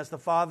same. As the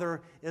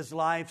Father is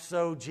life,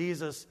 so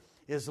Jesus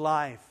is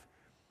life.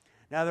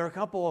 Now, there are a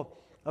couple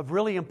of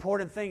really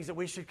important things that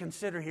we should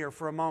consider here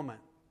for a moment.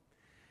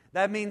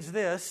 That means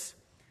this.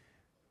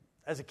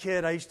 As a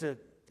kid, I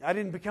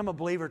didn't become a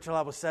believer until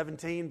I was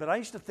 17, but I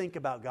used to think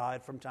about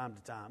God from time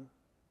to time.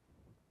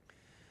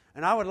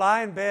 And I would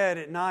lie in bed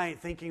at night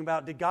thinking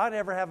about, did God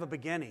ever have a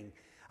beginning?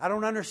 I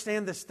don't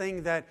understand this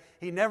thing that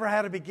He never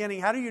had a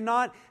beginning. How do you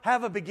not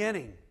have a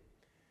beginning?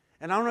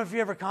 And I don't know if you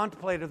ever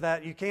contemplated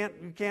that. You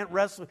can't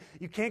wrestle.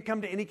 You can't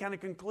come to any kind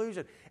of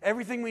conclusion.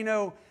 Everything we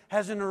know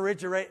has an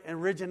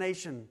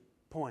origination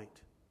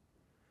point.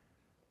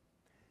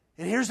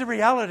 And here's the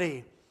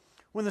reality.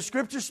 When the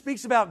Scripture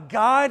speaks about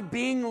God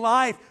being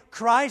life,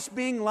 Christ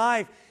being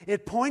life,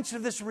 it points to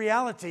this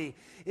reality,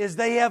 is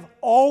they have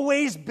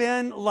always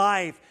been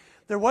life.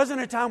 There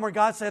wasn't a time where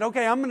God said,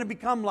 okay, I'm going to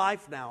become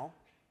life now.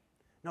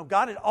 No,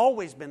 God had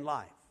always been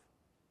life.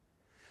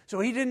 So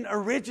He didn't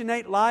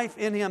originate life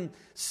in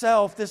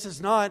Himself. This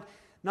is not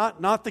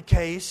the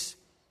case.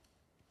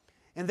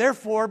 And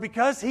therefore,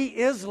 because He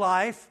is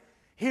life,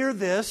 hear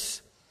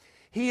this,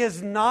 He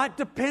is not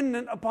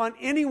dependent upon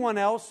anyone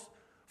else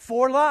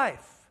for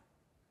life.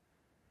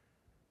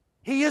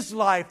 He is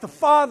life. The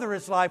Father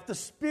is life. The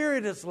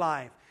Spirit is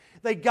life.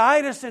 They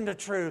guide us into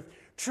truth.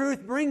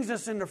 Truth brings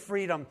us into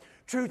freedom.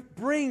 Truth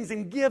brings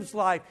and gives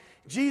life.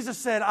 Jesus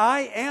said,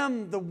 I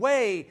am the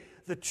way,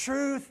 the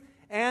truth,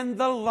 and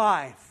the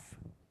life.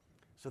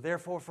 So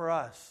therefore for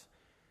us,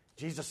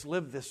 Jesus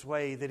lived this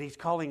way that He's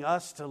calling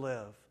us to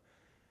live,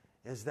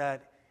 is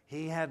that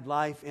He had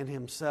life in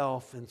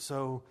Himself, and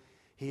so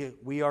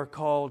we are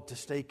called to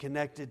stay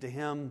connected to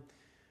Him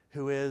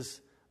who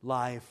is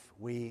life.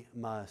 We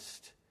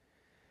must.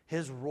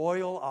 His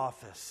royal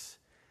office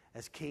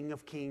as King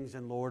of Kings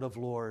and Lord of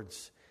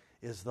Lords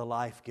is the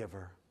life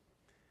giver.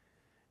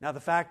 Now, the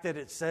fact that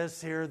it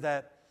says here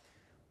that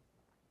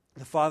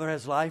the Father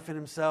has life in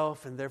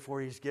Himself and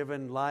therefore He's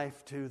given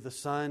life to the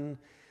Son,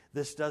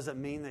 this doesn't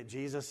mean that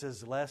Jesus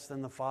is less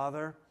than the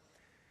Father.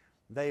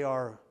 They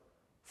are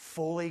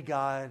fully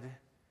God,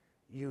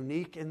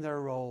 unique in their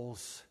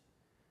roles,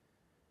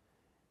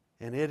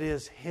 and it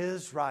is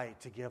His right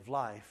to give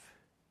life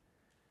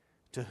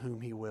to whom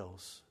He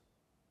wills.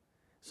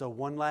 So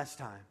one last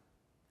time,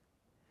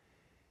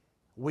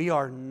 we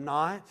are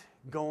not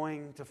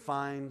going to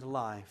find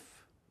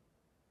life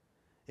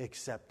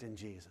except in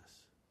Jesus.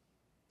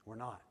 We're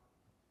not.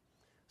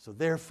 So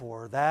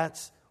therefore,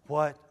 that's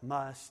what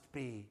must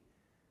be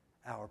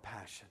our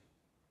passion.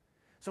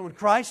 So when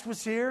Christ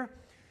was here,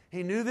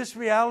 He knew this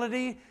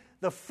reality.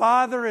 The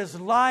Father is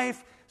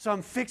life, so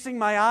I'm fixing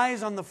my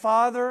eyes on the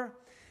Father.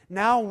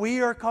 Now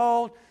we are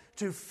called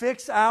to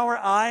fix our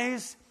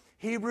eyes.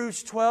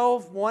 Hebrews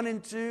 12, 1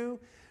 and 2.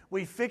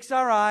 We fix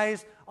our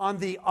eyes on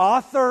the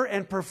author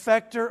and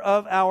perfecter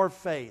of our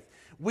faith.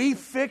 We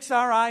fix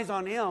our eyes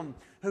on Him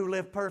who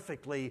lived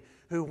perfectly,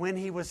 who when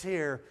He was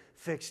here,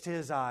 fixed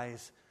His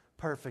eyes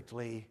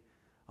perfectly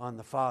on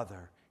the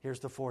Father. Here's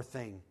the fourth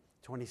thing,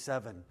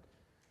 27.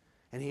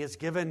 And He has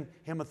given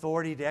Him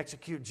authority to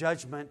execute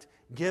judgment,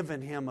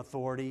 given Him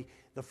authority.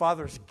 The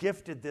Father's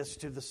gifted this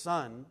to the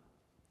Son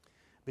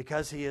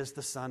because He is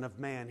the Son of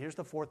Man. Here's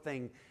the fourth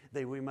thing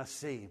that we must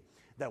see,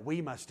 that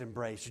we must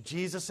embrace.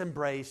 Jesus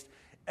embraced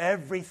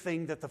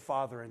everything that the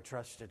Father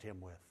entrusted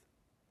Him with.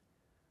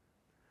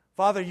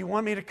 Father, you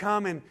want me to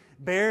come and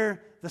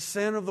bear the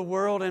sin of the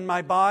world in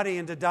my body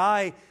and to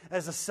die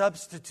as a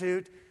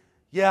substitute?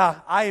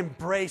 Yeah, I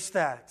embrace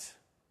that.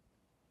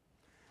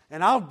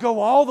 And I'll go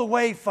all the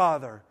way,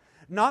 Father.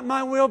 Not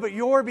my will, but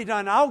your be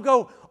done. I'll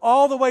go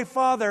all the way,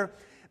 Father,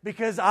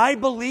 because I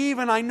believe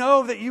and I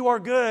know that you are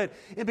good.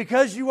 And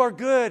because you are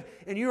good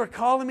and you are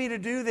calling me to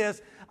do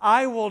this,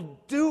 I will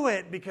do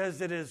it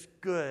because it is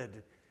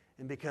good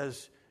and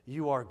because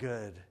you are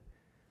good.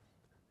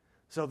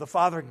 So the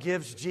Father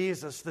gives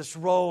Jesus this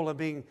role of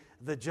being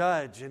the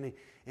judge, and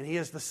he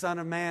is the Son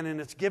of Man, and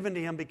it's given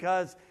to Him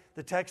because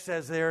the text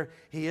says there,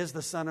 He is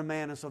the Son of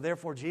Man. And so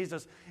therefore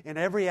Jesus, in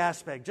every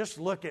aspect, just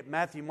look at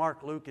Matthew,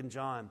 Mark, Luke, and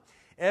John.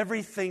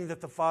 Everything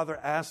that the Father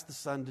asked the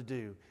Son to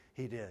do,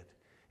 He did.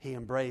 He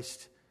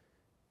embraced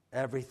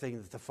everything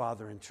that the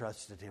Father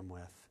entrusted Him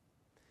with.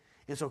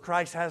 And so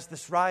Christ has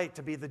this right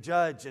to be the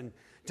judge and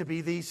to be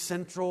the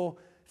central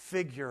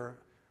figure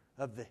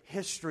of the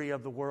history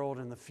of the world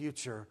and the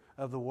future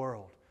of the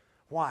world.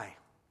 Why?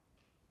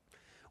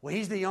 Well,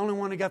 He's the only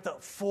one who got the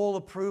full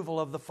approval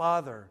of the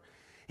Father.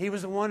 He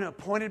was the one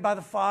appointed by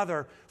the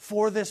Father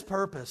for this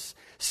purpose,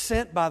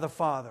 sent by the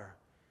Father.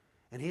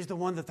 And He's the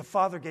one that the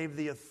Father gave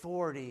the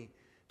authority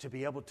to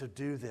be able to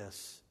do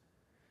this.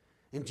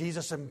 And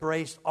Jesus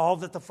embraced all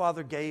that the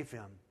Father gave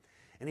Him.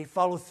 And He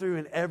followed through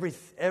in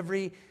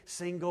every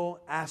single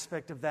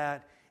aspect of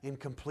that in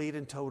complete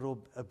and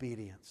total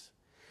obedience.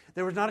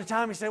 There was not a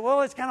time He said,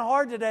 well, it's kind of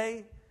hard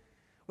today.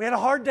 We had a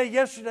hard day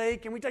yesterday.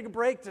 Can we take a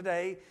break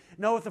today?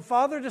 No, if the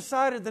Father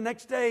decided the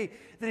next day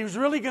that He was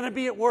really going to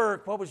be at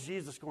work, what was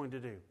Jesus going to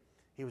do?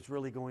 He was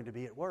really going to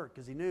be at work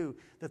because He knew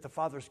that the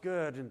Father's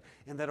good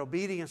and that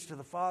obedience to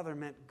the Father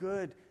meant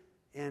good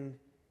in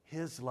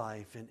His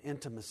life and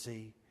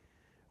intimacy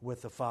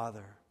with the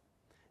Father.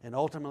 And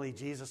ultimately,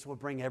 Jesus will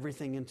bring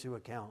everything into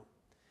account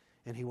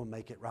and He will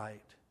make it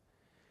right.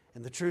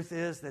 And the truth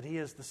is that He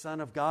is the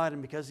Son of God,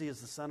 and because He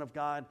is the Son of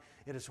God,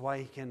 it is why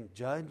He can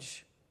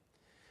judge.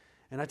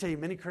 And I tell you,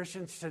 many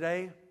Christians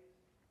today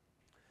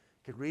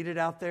could read it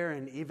out there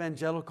in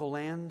evangelical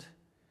land,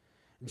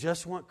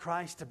 just want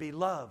Christ to be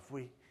loved.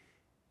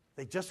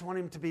 They just want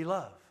Him to be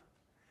loved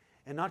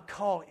and not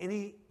call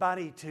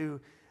anybody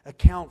to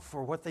account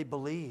for what they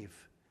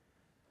believe.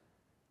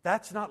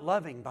 That's not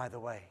loving, by the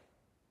way,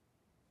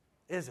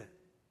 is it?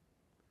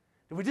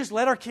 Do we just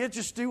let our kids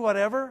just do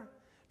whatever?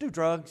 Do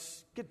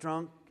drugs, get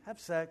drunk, have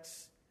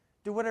sex,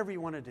 do whatever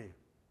you want to do.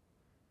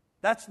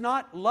 That's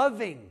not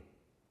loving.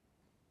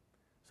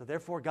 So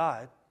therefore,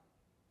 God,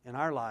 in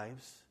our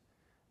lives,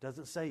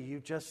 doesn't say you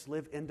just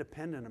live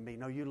independent of me.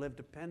 No, you live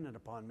dependent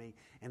upon me.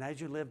 And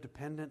as you live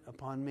dependent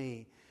upon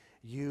me,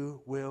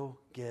 you will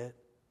get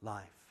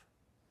life.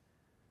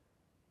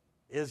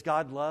 Is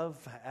God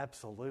love?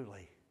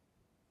 Absolutely.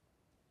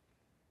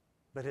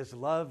 But His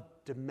love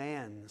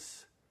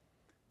demands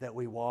that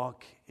we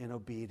walk in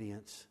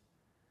obedience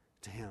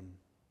to Him.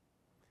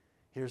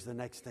 Here's the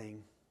next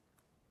thing.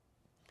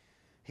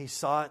 He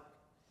sought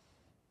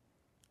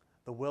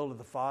the will of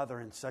the Father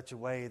in such a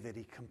way that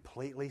He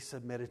completely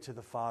submitted to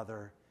the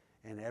Father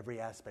in every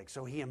aspect.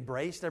 So He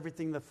embraced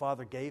everything the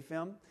Father gave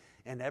Him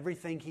and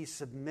everything He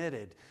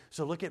submitted.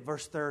 So look at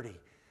verse 30.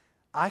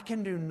 I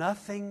can do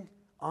nothing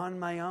on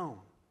my own.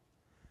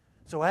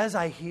 So as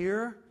I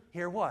hear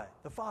what?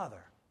 The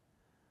Father.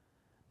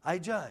 I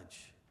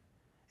judge.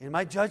 And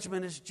my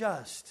judgment is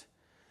just,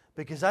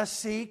 because I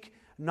seek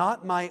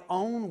not my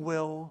own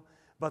will,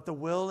 but the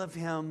will of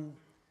Him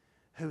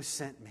who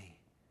sent me.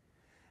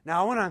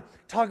 Now, I want to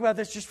talk about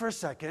this just for a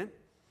second.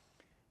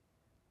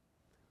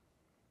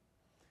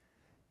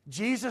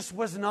 Jesus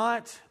was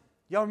not,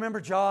 y'all remember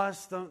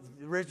Jaws, the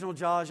original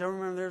Jaws? Y'all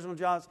remember the original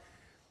Jaws?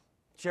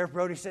 Sheriff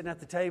Brody sitting at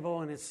the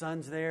table and his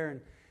son's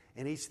there,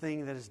 and each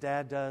thing that his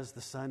dad does,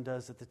 the son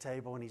does at the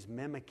table, and he's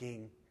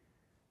mimicking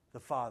the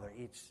Father,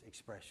 each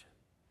expression.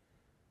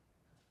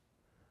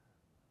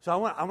 So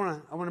I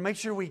want to make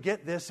sure we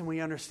get this and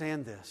we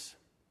understand this.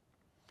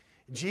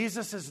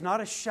 Jesus is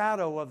not a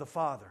shadow of the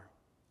Father,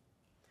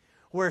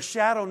 where a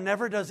shadow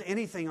never does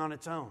anything on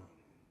its own,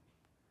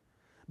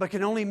 but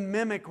can only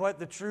mimic what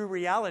the true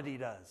reality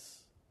does.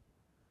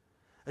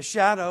 A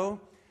shadow,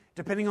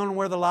 depending on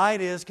where the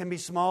light is, can be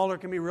small or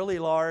can be really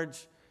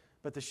large,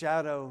 but the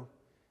shadow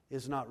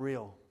is not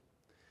real.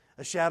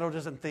 A shadow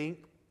doesn't think.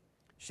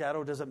 A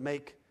shadow doesn't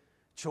make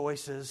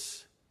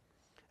choices.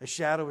 A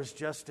shadow is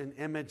just an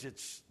image.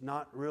 It's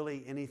not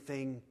really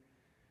anything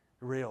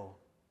real.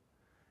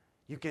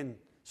 You can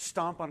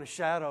stomp on a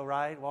shadow,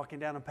 right? Walking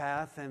down a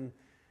path, and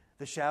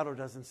the shadow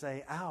doesn't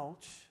say,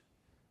 ouch.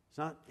 It's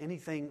not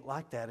anything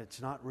like that.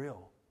 It's not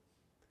real.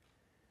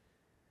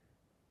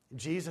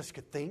 Jesus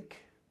could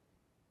think.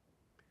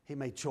 He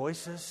made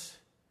choices.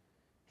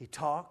 He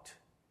talked.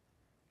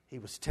 He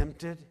was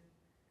tempted.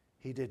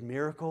 He did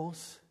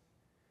miracles.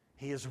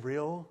 He is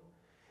real.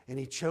 And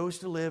He chose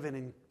to live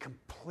in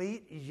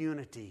complete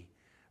unity,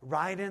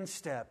 right in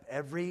step,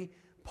 every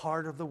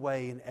part of the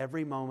way in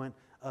every moment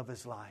of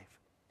His life.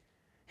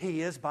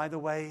 He is, by the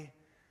way,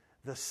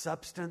 the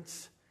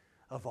substance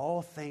of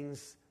all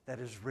things that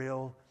is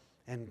real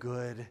and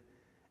good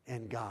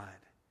and God.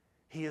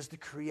 He is the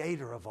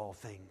creator of all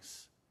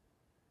things.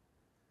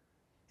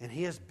 And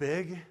He is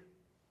big,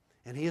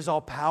 and He is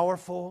all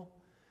powerful.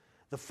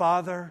 The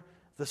Father,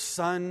 the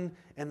Son,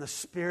 and the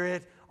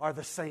Spirit are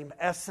the same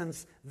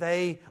essence.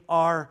 They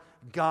are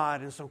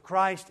God. And so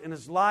Christ in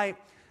His life,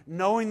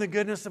 knowing the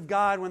goodness of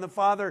God, when the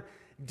Father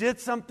did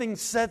something,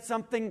 said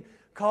something,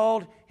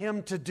 called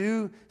Him to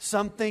do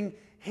something,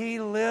 He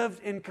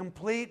lived in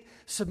complete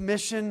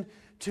submission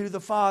to the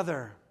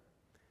Father.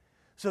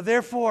 So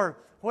therefore,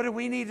 what do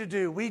we need to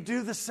do? We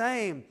do the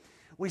same.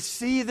 We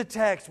see the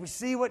text. We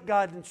see what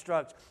God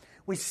instructs.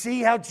 We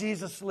see how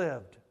Jesus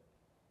lived.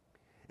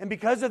 And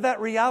because of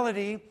that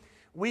reality,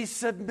 we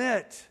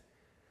submit.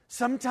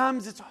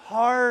 Sometimes it's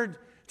hard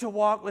to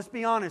walk. Let's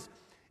be honest.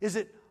 Is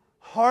it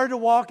hard to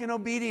walk in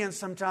obedience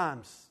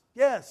sometimes?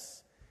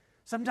 Yes.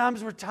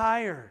 Sometimes we're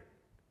tired.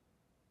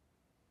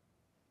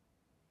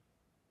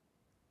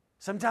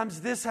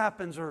 Sometimes this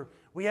happens, or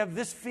we have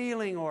this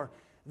feeling, or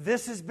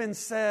this has been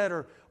said,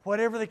 or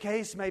whatever the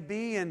case may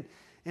be, and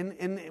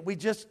we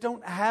just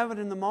don't have it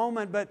in the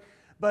moment.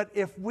 But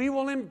if we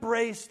will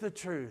embrace the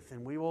truth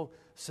and we will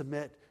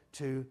submit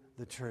to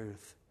the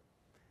truth,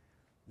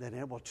 then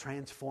it will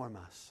transform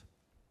us,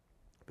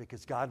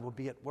 because God will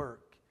be at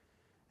work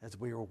as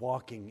we are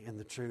walking in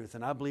the truth.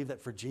 And I believe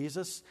that for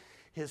Jesus,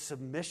 His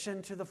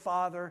submission to the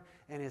Father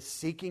and His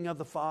seeking of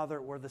the Father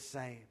were the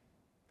same.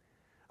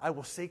 I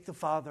will seek the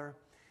Father,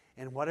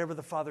 And whatever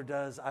the Father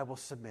does, I will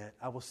submit.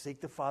 I will seek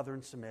the Father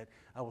and submit.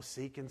 I will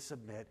seek and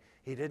submit.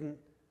 He didn't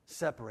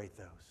separate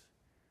those.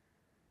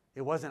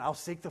 It wasn't, I'll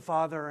seek the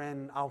Father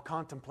and I'll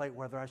contemplate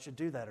whether I should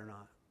do that or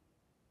not.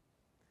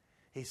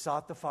 He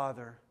sought the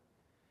Father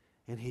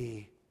and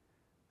he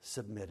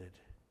submitted.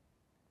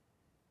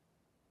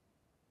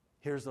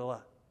 Here's the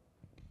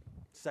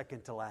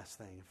second to last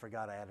thing. I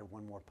forgot I added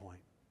one more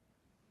point.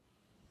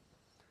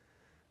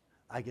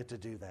 I get to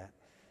do that.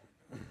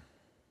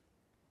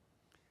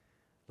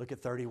 Look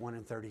at 31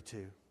 and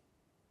 32.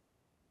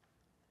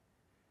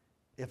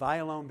 If I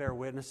alone bear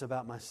witness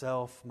about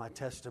myself, my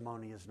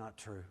testimony is not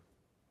true.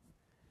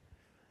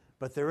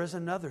 But there is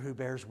another who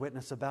bears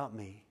witness about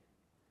me,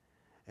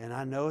 and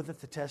I know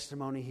that the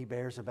testimony he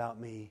bears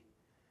about me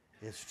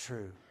is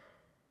true.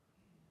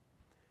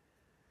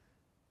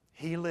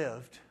 He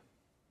lived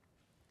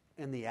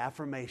in the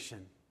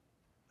affirmation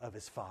of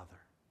his Father.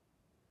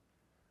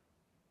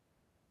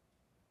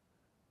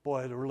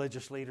 Boy, the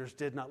religious leaders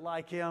did not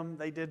like him.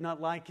 They did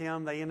not like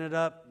him. They ended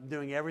up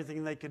doing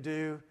everything they could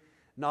do,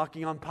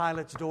 knocking on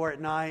Pilate's door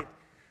at night.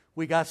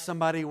 We got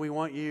somebody we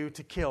want you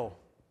to kill.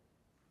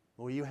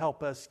 Will you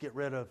help us get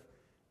rid of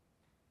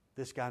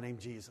this guy named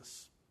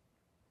Jesus?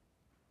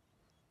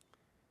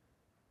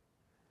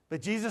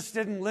 But Jesus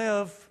didn't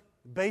live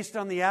based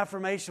on the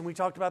affirmation. We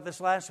talked about this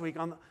last week,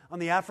 on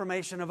the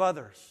affirmation of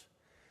others.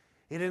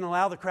 He didn't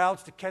allow the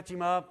crowds to catch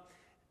him up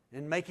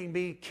and make him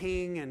be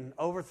king and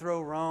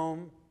overthrow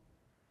Rome.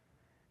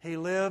 He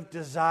lived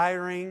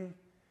desiring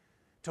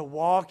to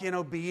walk in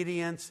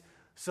obedience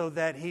so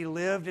that he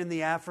lived in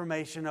the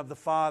affirmation of the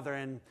Father.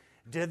 And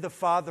did the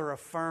Father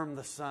affirm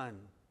the Son?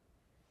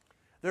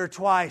 There are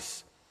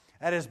twice,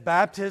 at his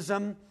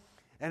baptism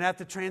and at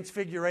the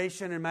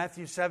transfiguration in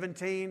Matthew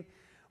 17,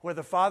 where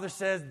the Father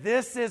says,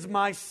 "This is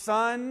my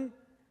Son.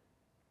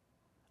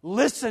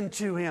 Listen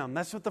to him."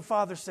 That's what the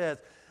Father says.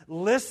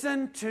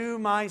 Listen to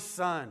my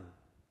Son.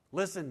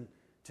 Listen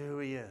to who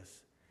he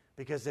is.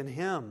 Because in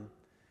him,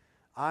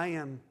 I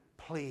am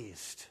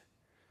pleased.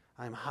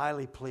 I am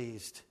highly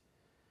pleased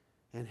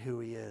in who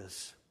he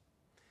is.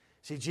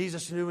 See,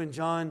 Jesus knew in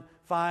John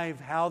 5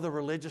 how the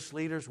religious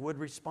leaders would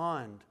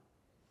respond.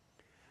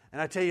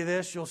 And I tell you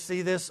this, you'll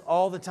see this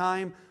all the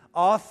time.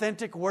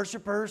 Authentic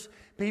worshipers,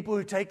 people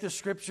who take the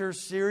Scriptures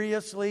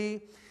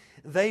seriously,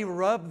 they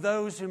rub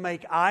those who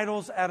make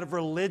idols out of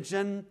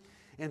religion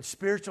and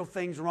spiritual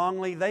things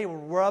wrongly. They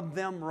rub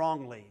them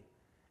wrongly,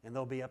 and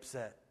they'll be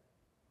upset.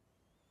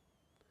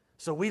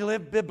 So we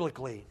live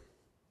biblically,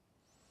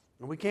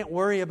 and we can't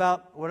worry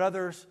about what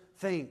others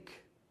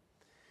think.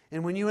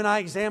 And when you and I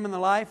examine the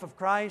life of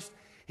Christ,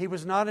 he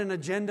was not an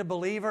agenda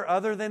believer,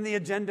 other than the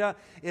agenda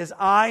is,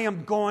 I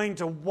am going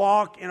to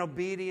walk in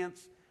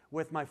obedience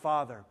with my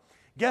Father.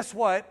 Guess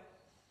what?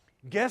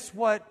 Guess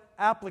what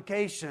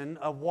application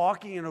of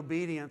walking in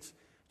obedience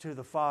to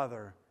the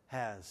Father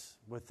has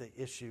with the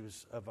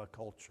issues of a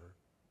culture?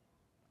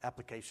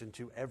 Application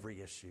to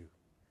every issue.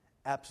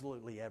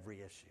 Absolutely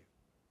every issue.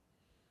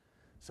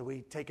 So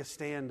we take a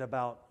stand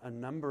about a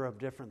number of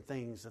different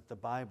things that the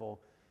Bible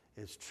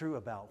is true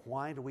about.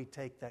 Why do we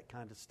take that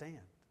kind of stand?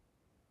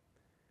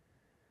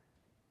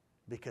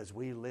 Because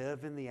we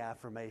live in the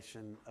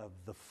affirmation of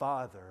the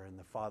Father and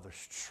the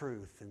Father's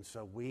truth, and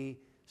so we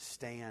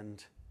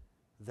stand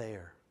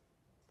there.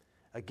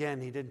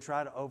 Again, he didn't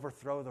try to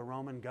overthrow the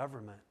Roman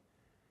government.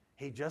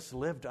 He just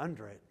lived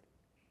under it,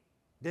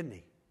 didn't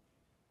he?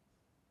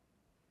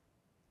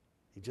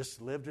 He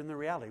just lived in the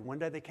reality. One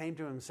day they came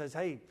to him and says,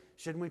 "Hey,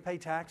 shouldn't we pay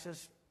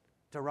taxes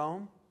to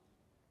Rome?"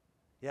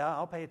 "Yeah,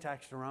 I'll pay a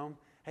tax to Rome."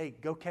 "Hey,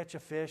 go catch a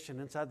fish, and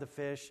inside the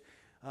fish,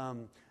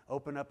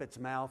 open up its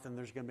mouth, and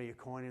there's going to be a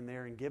coin in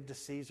there, and give to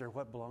Caesar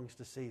what belongs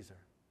to Caesar."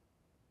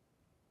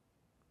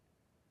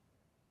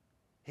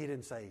 He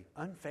didn't say,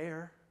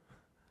 "Unfair."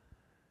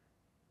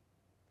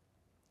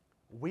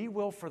 We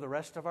will, for the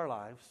rest of our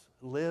lives,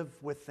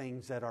 live with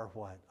things that are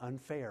what?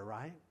 Unfair,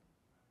 right?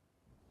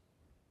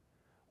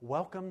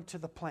 Welcome to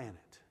the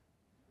planet.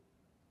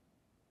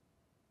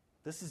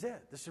 This is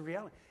it. This is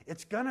reality.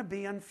 It's going to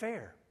be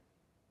unfair.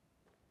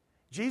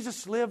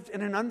 Jesus lived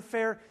in an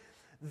unfair...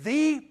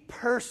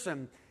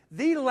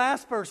 The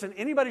last person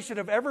anybody should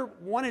have ever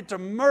wanted to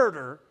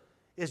murder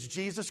is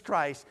Jesus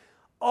Christ.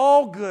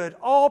 All good,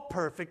 all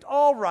perfect,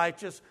 all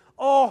righteous,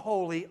 all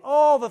holy,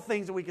 all the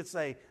things that we could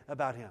say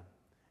about him.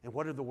 And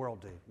what did the world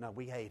do? No,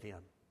 we hate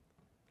him.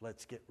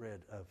 Let's get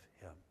rid of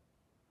him.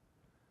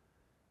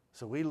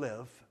 So we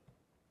live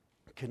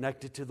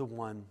connected to the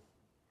one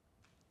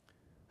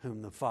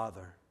whom the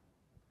Father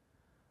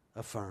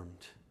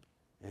affirmed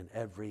in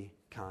every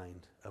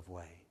kind of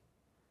way.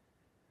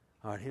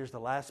 All right, here's the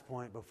last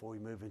point before we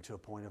move into a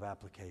point of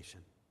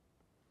application.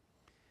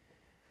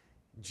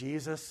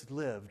 Jesus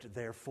lived,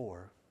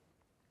 therefore,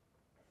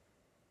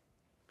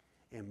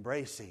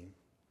 embracing,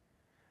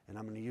 and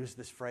I'm going to use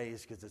this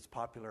phrase because it's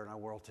popular in our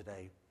world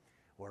today,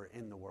 or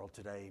in the world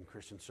today in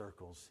Christian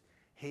circles.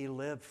 He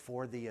lived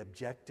for the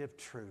objective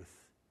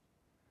truth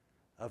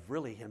of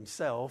really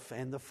himself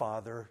and the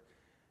Father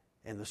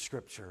and the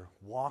Scripture,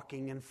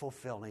 walking and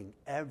fulfilling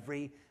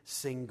every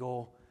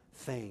single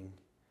thing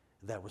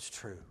that was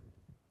true.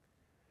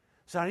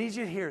 So I need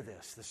you to hear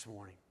this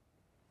morning.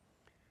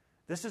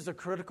 This is a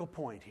critical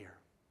point here.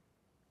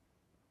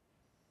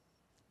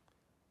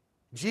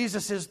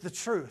 Jesus is the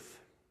truth.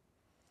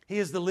 He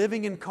is the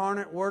living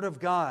incarnate Word of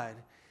God.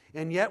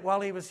 And yet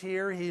while He was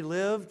here, He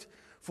lived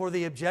for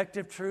the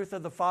objective truth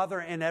of the Father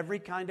in every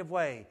kind of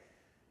way.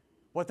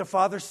 What the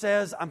Father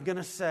says, I'm going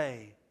to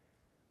say.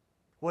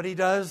 What He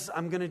does,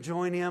 I'm going to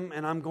join Him,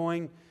 and I'm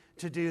going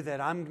to do that.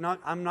 I'm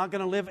not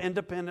going to live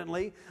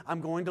independently.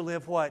 I'm going to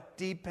live what?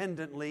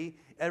 Dependently,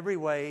 every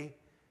way,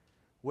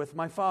 with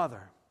my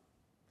Father.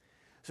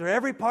 So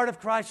every part of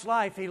Christ's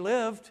life, He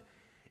lived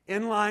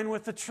in line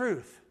with the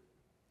truth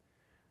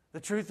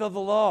of the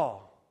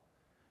law.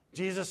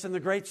 Jesus in the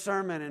great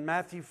sermon in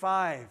Matthew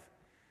 5.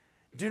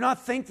 Do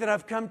not think that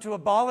I've come to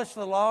abolish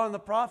the law and the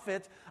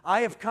prophets.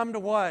 I have come to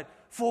what?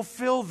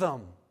 Fulfill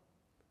them.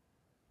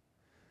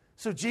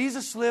 So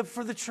Jesus lived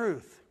for the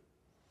truth.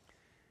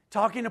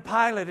 Talking to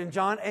Pilate in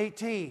John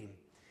 18,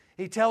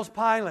 He tells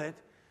Pilate,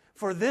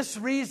 for this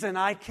reason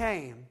I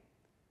came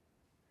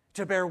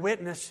to bear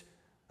witness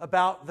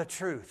about the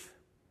truth.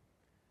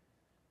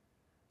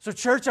 So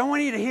church, I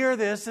want you to hear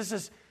this. This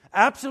is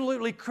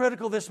absolutely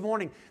critical this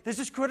morning. This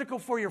is critical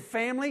for your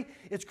family.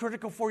 It's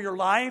critical for your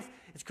life.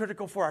 It's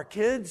critical for our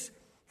kids,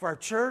 for our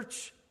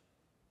church.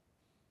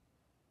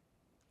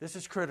 This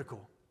is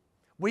critical.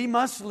 We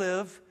must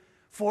live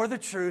for the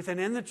truth and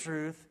in the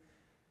truth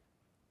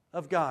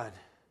of God.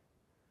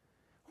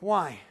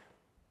 Why?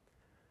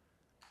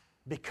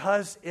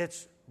 Because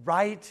it's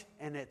right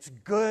and it's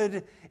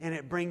good and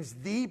it brings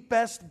the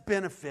best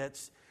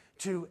benefits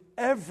to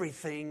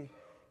everything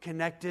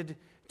connected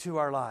to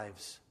our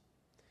lives.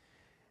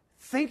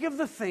 Think of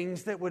the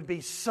things that would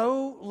be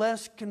so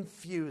less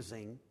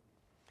confusing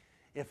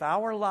if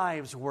our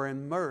lives were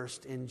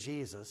immersed in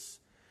Jesus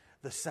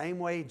the same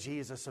way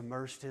Jesus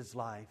immersed His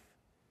life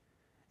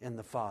in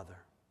the Father.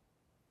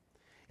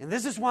 And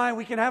this is why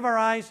we can have our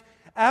eyes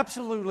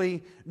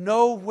absolutely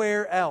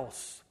nowhere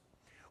else.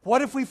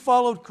 What if we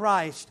followed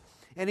Christ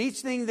in each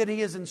thing that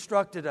He has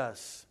instructed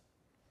us?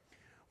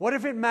 What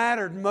if it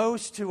mattered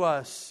most to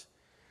us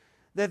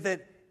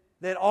that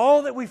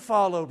all that we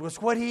followed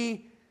was what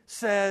He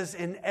says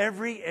in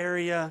every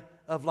area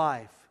of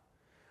life?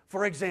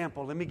 For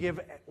example, let me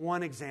give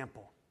one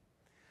example.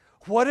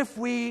 What if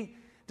we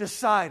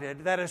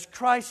decided that as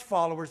Christ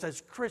followers,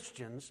 as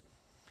Christians,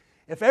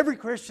 if every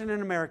Christian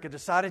in America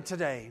decided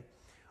today,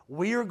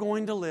 we are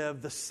going to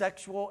live the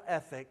sexual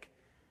ethic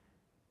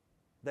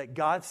that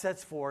God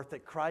sets forth,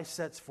 that Christ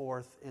sets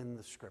forth in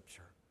the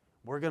Scripture.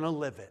 We're going to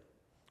live it.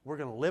 We're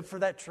going to live for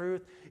that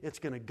truth. It's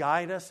going to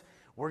guide us.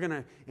 We're going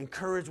to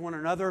encourage one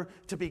another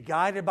to be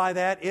guided by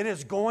that. It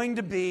is going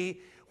to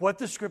be what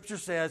the Scripture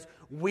says.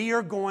 We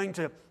are going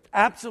to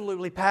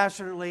absolutely,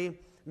 passionately,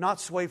 not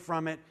sway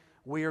from it.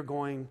 We are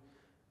going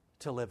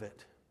to live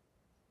it.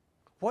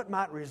 What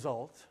might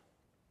result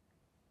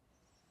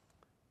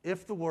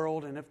if the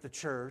world and if the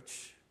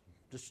church,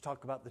 just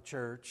talk about the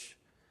church,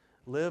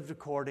 lived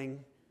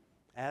according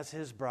as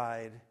His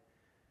bride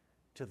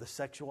to the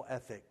sexual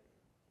ethic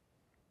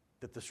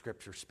that the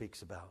Scripture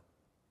speaks about?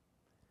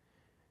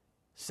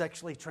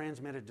 Sexually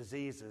transmitted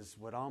diseases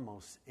would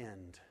almost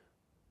end.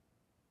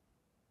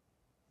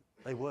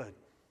 They would.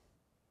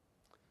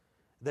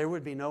 There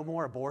would be no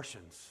more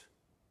abortions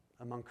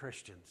among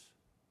Christians.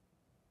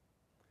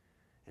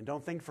 And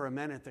don't think for a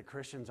minute that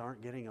Christians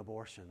aren't getting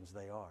abortions.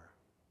 They are.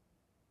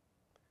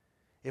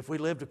 If we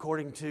lived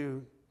according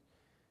to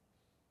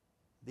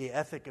the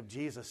ethic of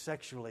Jesus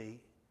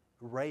sexually,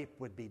 rape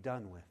would be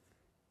done with.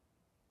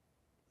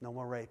 No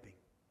more raping.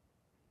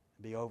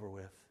 It'd be over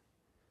with.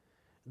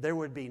 There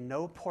would be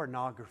no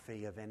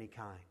pornography of any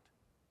kind.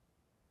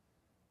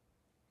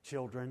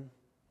 Children,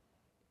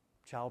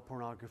 child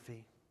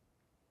pornography.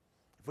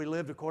 If we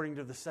lived according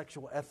to the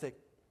sexual ethic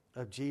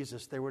of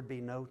Jesus, there would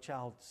be no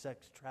child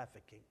sex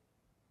trafficking.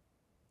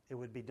 It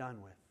would be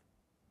done with.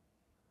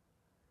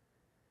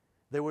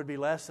 There would be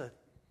less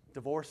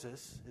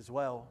divorces as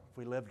well if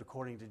we lived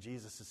according to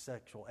Jesus'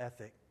 sexual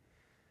ethic,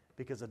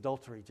 because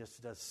adultery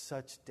just does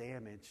such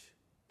damage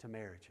to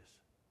marriages.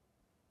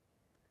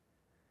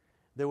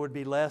 There would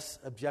be less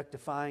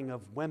objectifying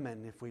of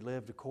women if we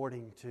lived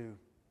according to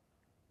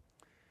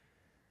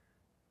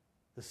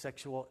the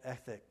sexual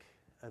ethic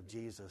of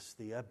Jesus,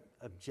 the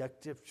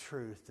objective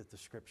truth that the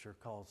Scripture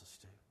calls us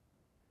to.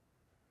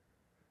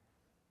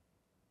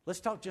 Let's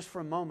talk just for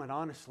a moment,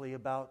 honestly,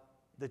 about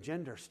the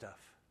gender stuff.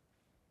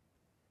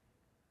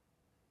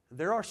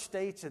 There are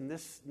states in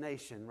this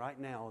nation right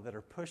now that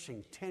are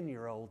pushing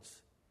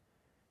 10-year-olds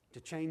to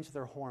change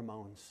their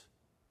hormones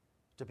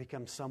to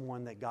become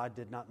someone that God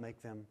did not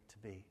make them to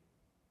be.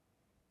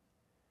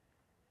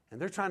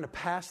 And they're trying to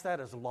pass that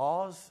as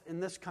laws in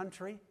this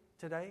country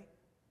today.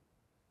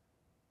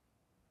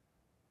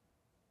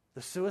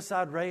 The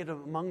suicide rate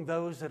among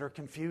those that are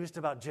confused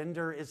about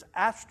gender is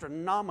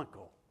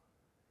astronomical.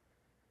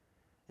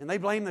 And they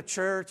blame the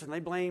church and they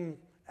blame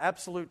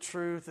absolute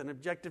truth and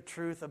objective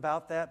truth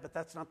about that, but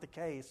that's not the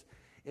case.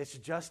 It's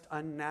just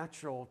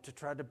unnatural to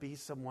try to be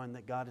someone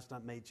that God has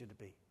not made you to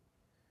be.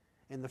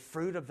 And the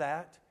fruit of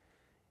that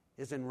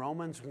is in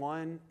Romans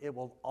 1. It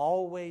will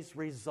always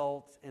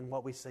result in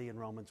what we see in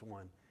Romans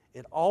 1.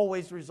 It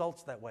always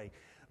results that way.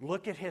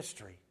 Look at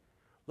history.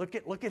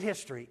 Look at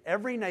history.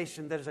 Every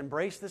nation that has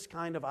embraced this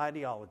kind of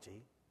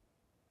ideology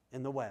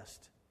in the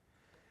West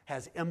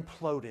has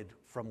imploded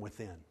from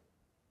within.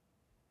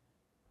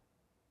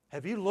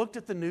 Have you looked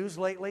at the news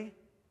lately?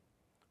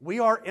 We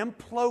are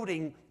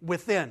imploding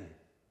within.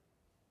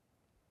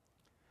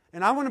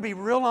 And I want to be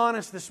real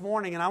honest this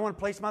morning, and I want to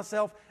place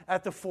myself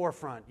at the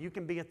forefront. You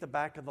can be at the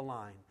back of the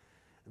line.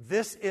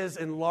 This is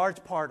in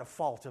large part a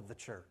fault of the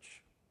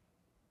church.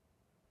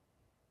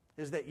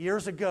 Is that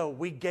years ago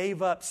we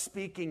gave up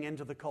speaking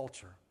into the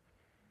culture.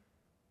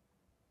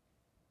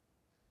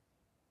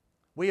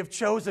 We have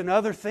chosen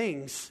other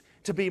things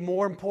to be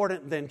more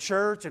important than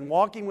church and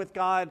walking with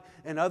God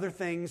and other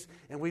things,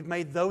 and we've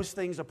made those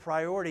things a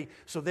priority.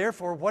 So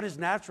therefore, what has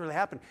naturally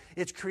happened?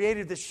 It's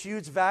created this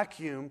huge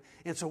vacuum,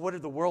 and so what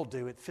did the world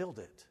do? It filled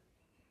it.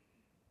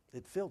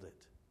 It filled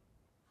it.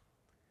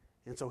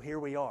 And so here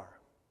we are.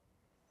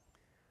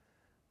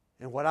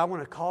 And what I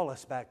want to call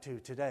us back to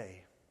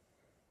today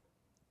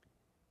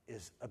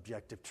is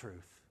objective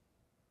truth.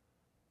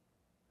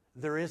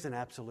 There is an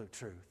absolute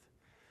truth.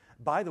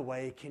 By the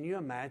way, can you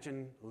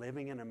imagine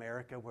living in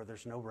America where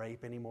there's no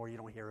rape anymore? You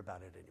don't hear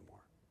about it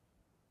anymore.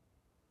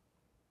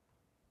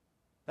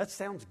 That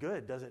sounds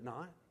good, does it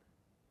not?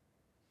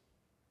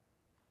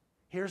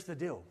 Here's the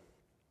deal.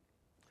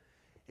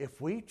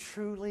 If we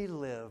truly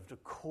lived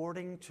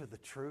according to the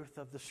truth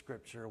of the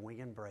Scripture and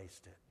we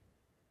embraced it,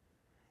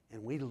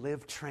 and we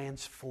lived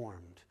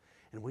transformed,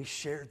 and we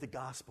shared the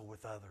gospel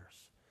with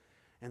others,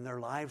 and their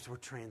lives were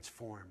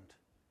transformed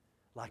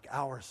like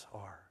ours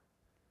are,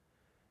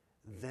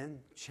 then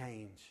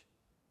change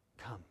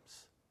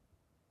comes.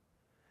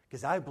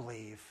 Because I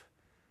believe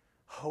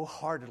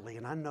wholeheartedly,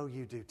 and I know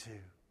you do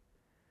too,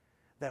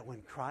 that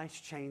when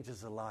Christ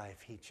changes a life,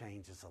 He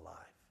changes a life.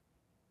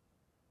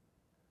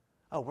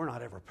 Oh, we're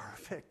not ever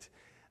perfect.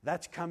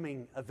 That's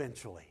coming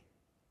eventually.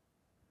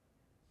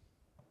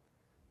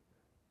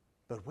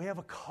 But we have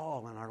a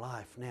call in our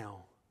life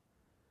now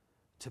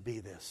to be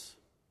this.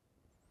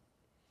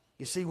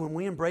 You see, when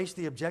we embrace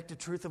the objective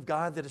truth of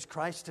God that is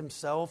Christ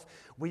Himself,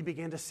 we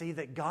begin to see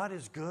that God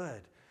is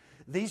good.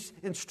 These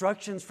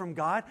instructions from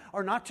God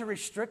are not to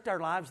restrict our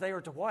lives. They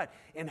are to what?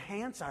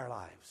 Enhance our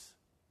lives.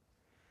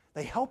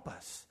 They help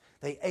us.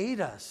 They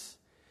aid us.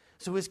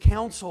 So His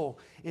counsel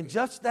in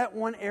just that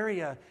one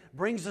area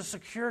brings a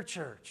secure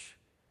church,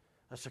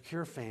 a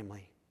secure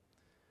family,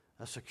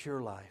 a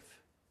secure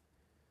life.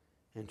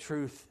 And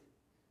truth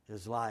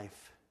is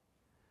life,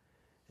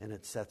 and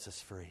it sets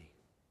us free.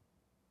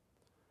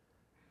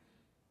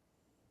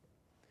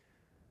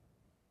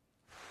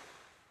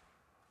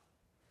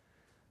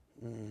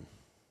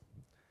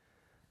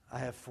 I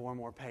have 4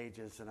 more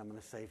pages that I'm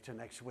going to save till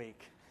next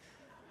week.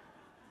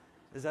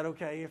 Is that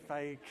okay if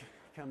I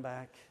come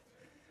back?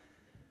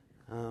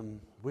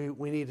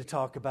 We need to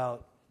talk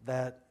about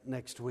that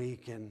next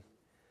week, and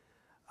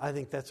I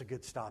think that's a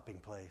good stopping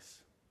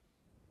place.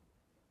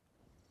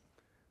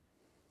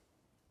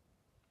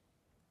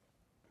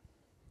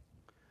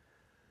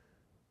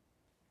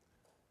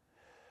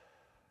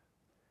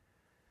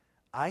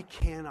 I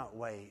cannot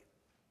wait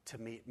to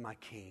meet my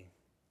King.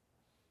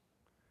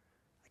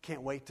 I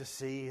can't wait to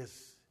see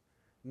His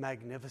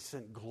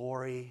magnificent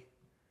glory.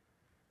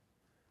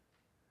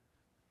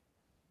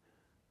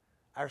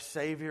 Our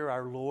Savior,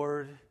 our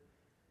Lord,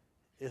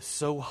 is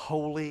so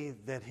holy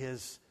that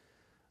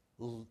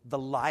the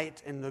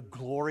light and the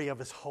glory of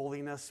His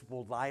holiness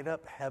will light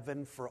up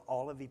heaven for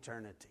all of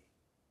eternity.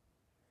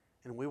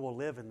 And we will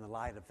live in the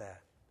light of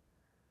that.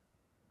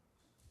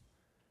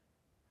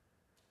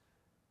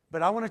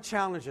 But I want to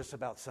challenge us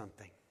about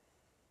something.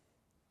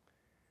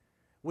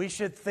 We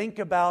should think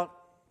about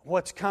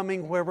what's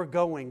coming, where we're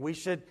going. We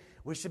should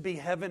be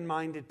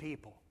heaven-minded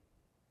people.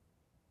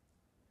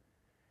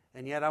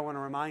 And yet I want to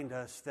remind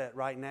us that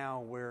right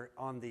now we're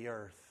on the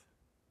earth.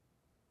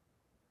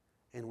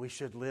 And we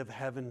should live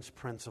heaven's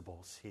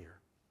principles here.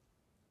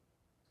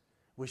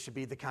 We should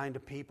be the kind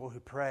of people who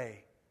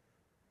pray,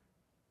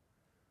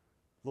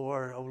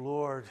 Lord, oh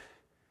Lord,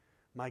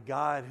 my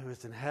God who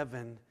is in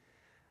heaven,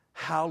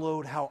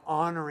 hallowed, how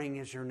honoring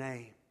is your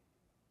name.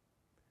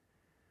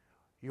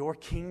 Your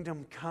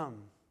kingdom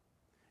come.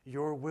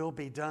 Your will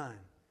be done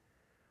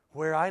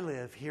where I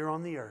live here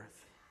on the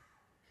earth,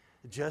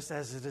 just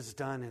as it is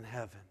done in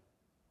heaven.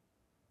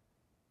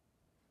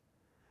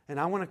 And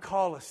I want to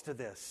call us to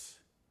this.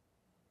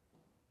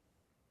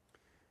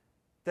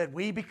 That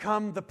we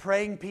become the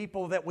praying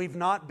people that we've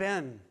not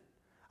been.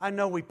 I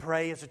know we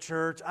pray as a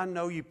church. I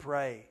know you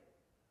pray.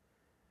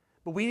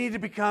 But we need to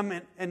become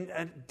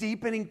a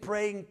deepening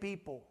praying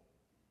people.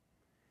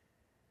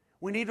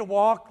 We need to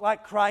walk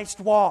like Christ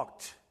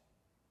walked.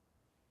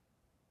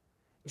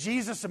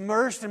 Jesus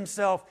immersed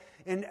Himself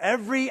in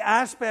every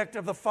aspect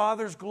of the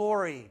Father's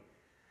glory.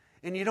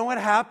 And you know what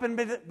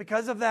happened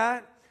because of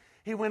that?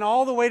 He went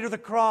all the way to the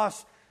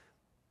cross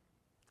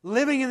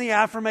living in the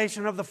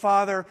affirmation of the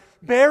Father,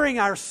 bearing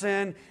our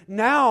sin,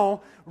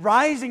 now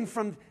rising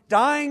from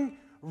dying,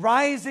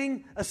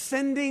 rising,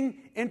 ascending,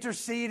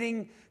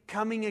 interceding,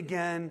 coming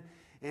again.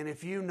 And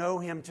if you know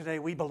Him today,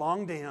 we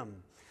belong to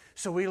Him.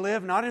 So we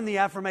live not in the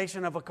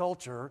affirmation of a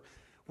culture,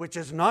 which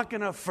is not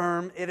going to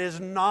affirm, it is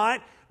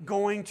not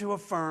going to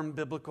affirm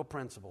biblical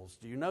principles.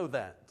 Do you know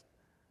that?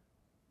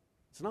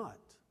 It's not.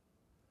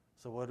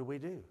 So what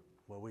do?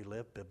 Well, we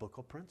live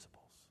biblical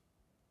principles.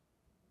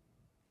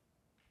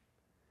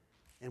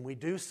 And we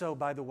do so,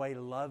 by the way,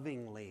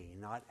 lovingly,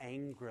 not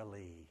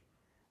angrily.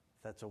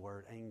 That's a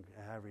word,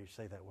 however you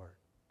say that word.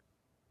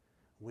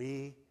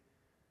 We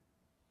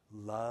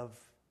love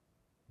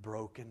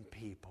broken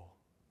people.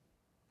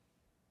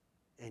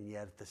 And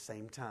yet at the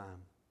same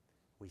time,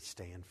 we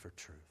stand for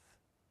truth.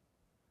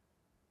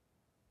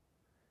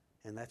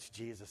 And that's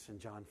Jesus in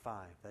John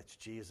 5. That's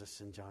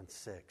Jesus in John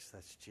 6.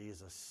 That's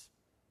Jesus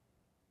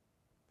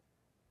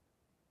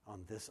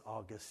on this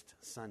August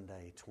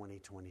Sunday,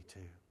 2022.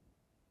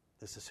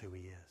 This is who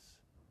He is.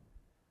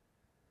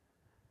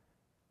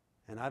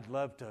 And I'd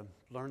love to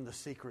learn the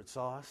secret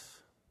sauce,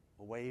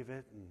 wave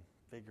it and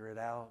figure it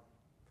out.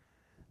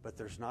 But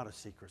there's not a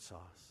secret sauce.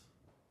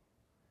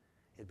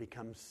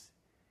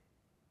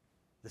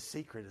 The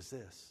secret is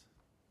this: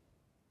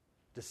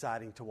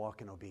 deciding to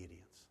walk in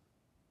obedience.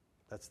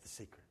 That's the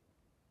secret.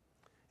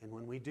 And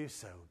when we do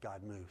so,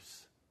 God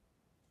moves.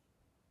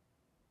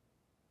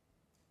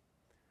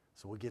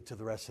 So we'll get to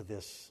the rest of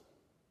this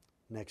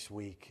next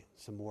week,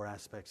 some more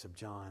aspects of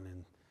John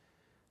and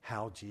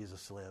how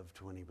Jesus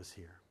lived when He was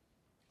here.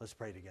 Let's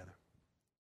pray together.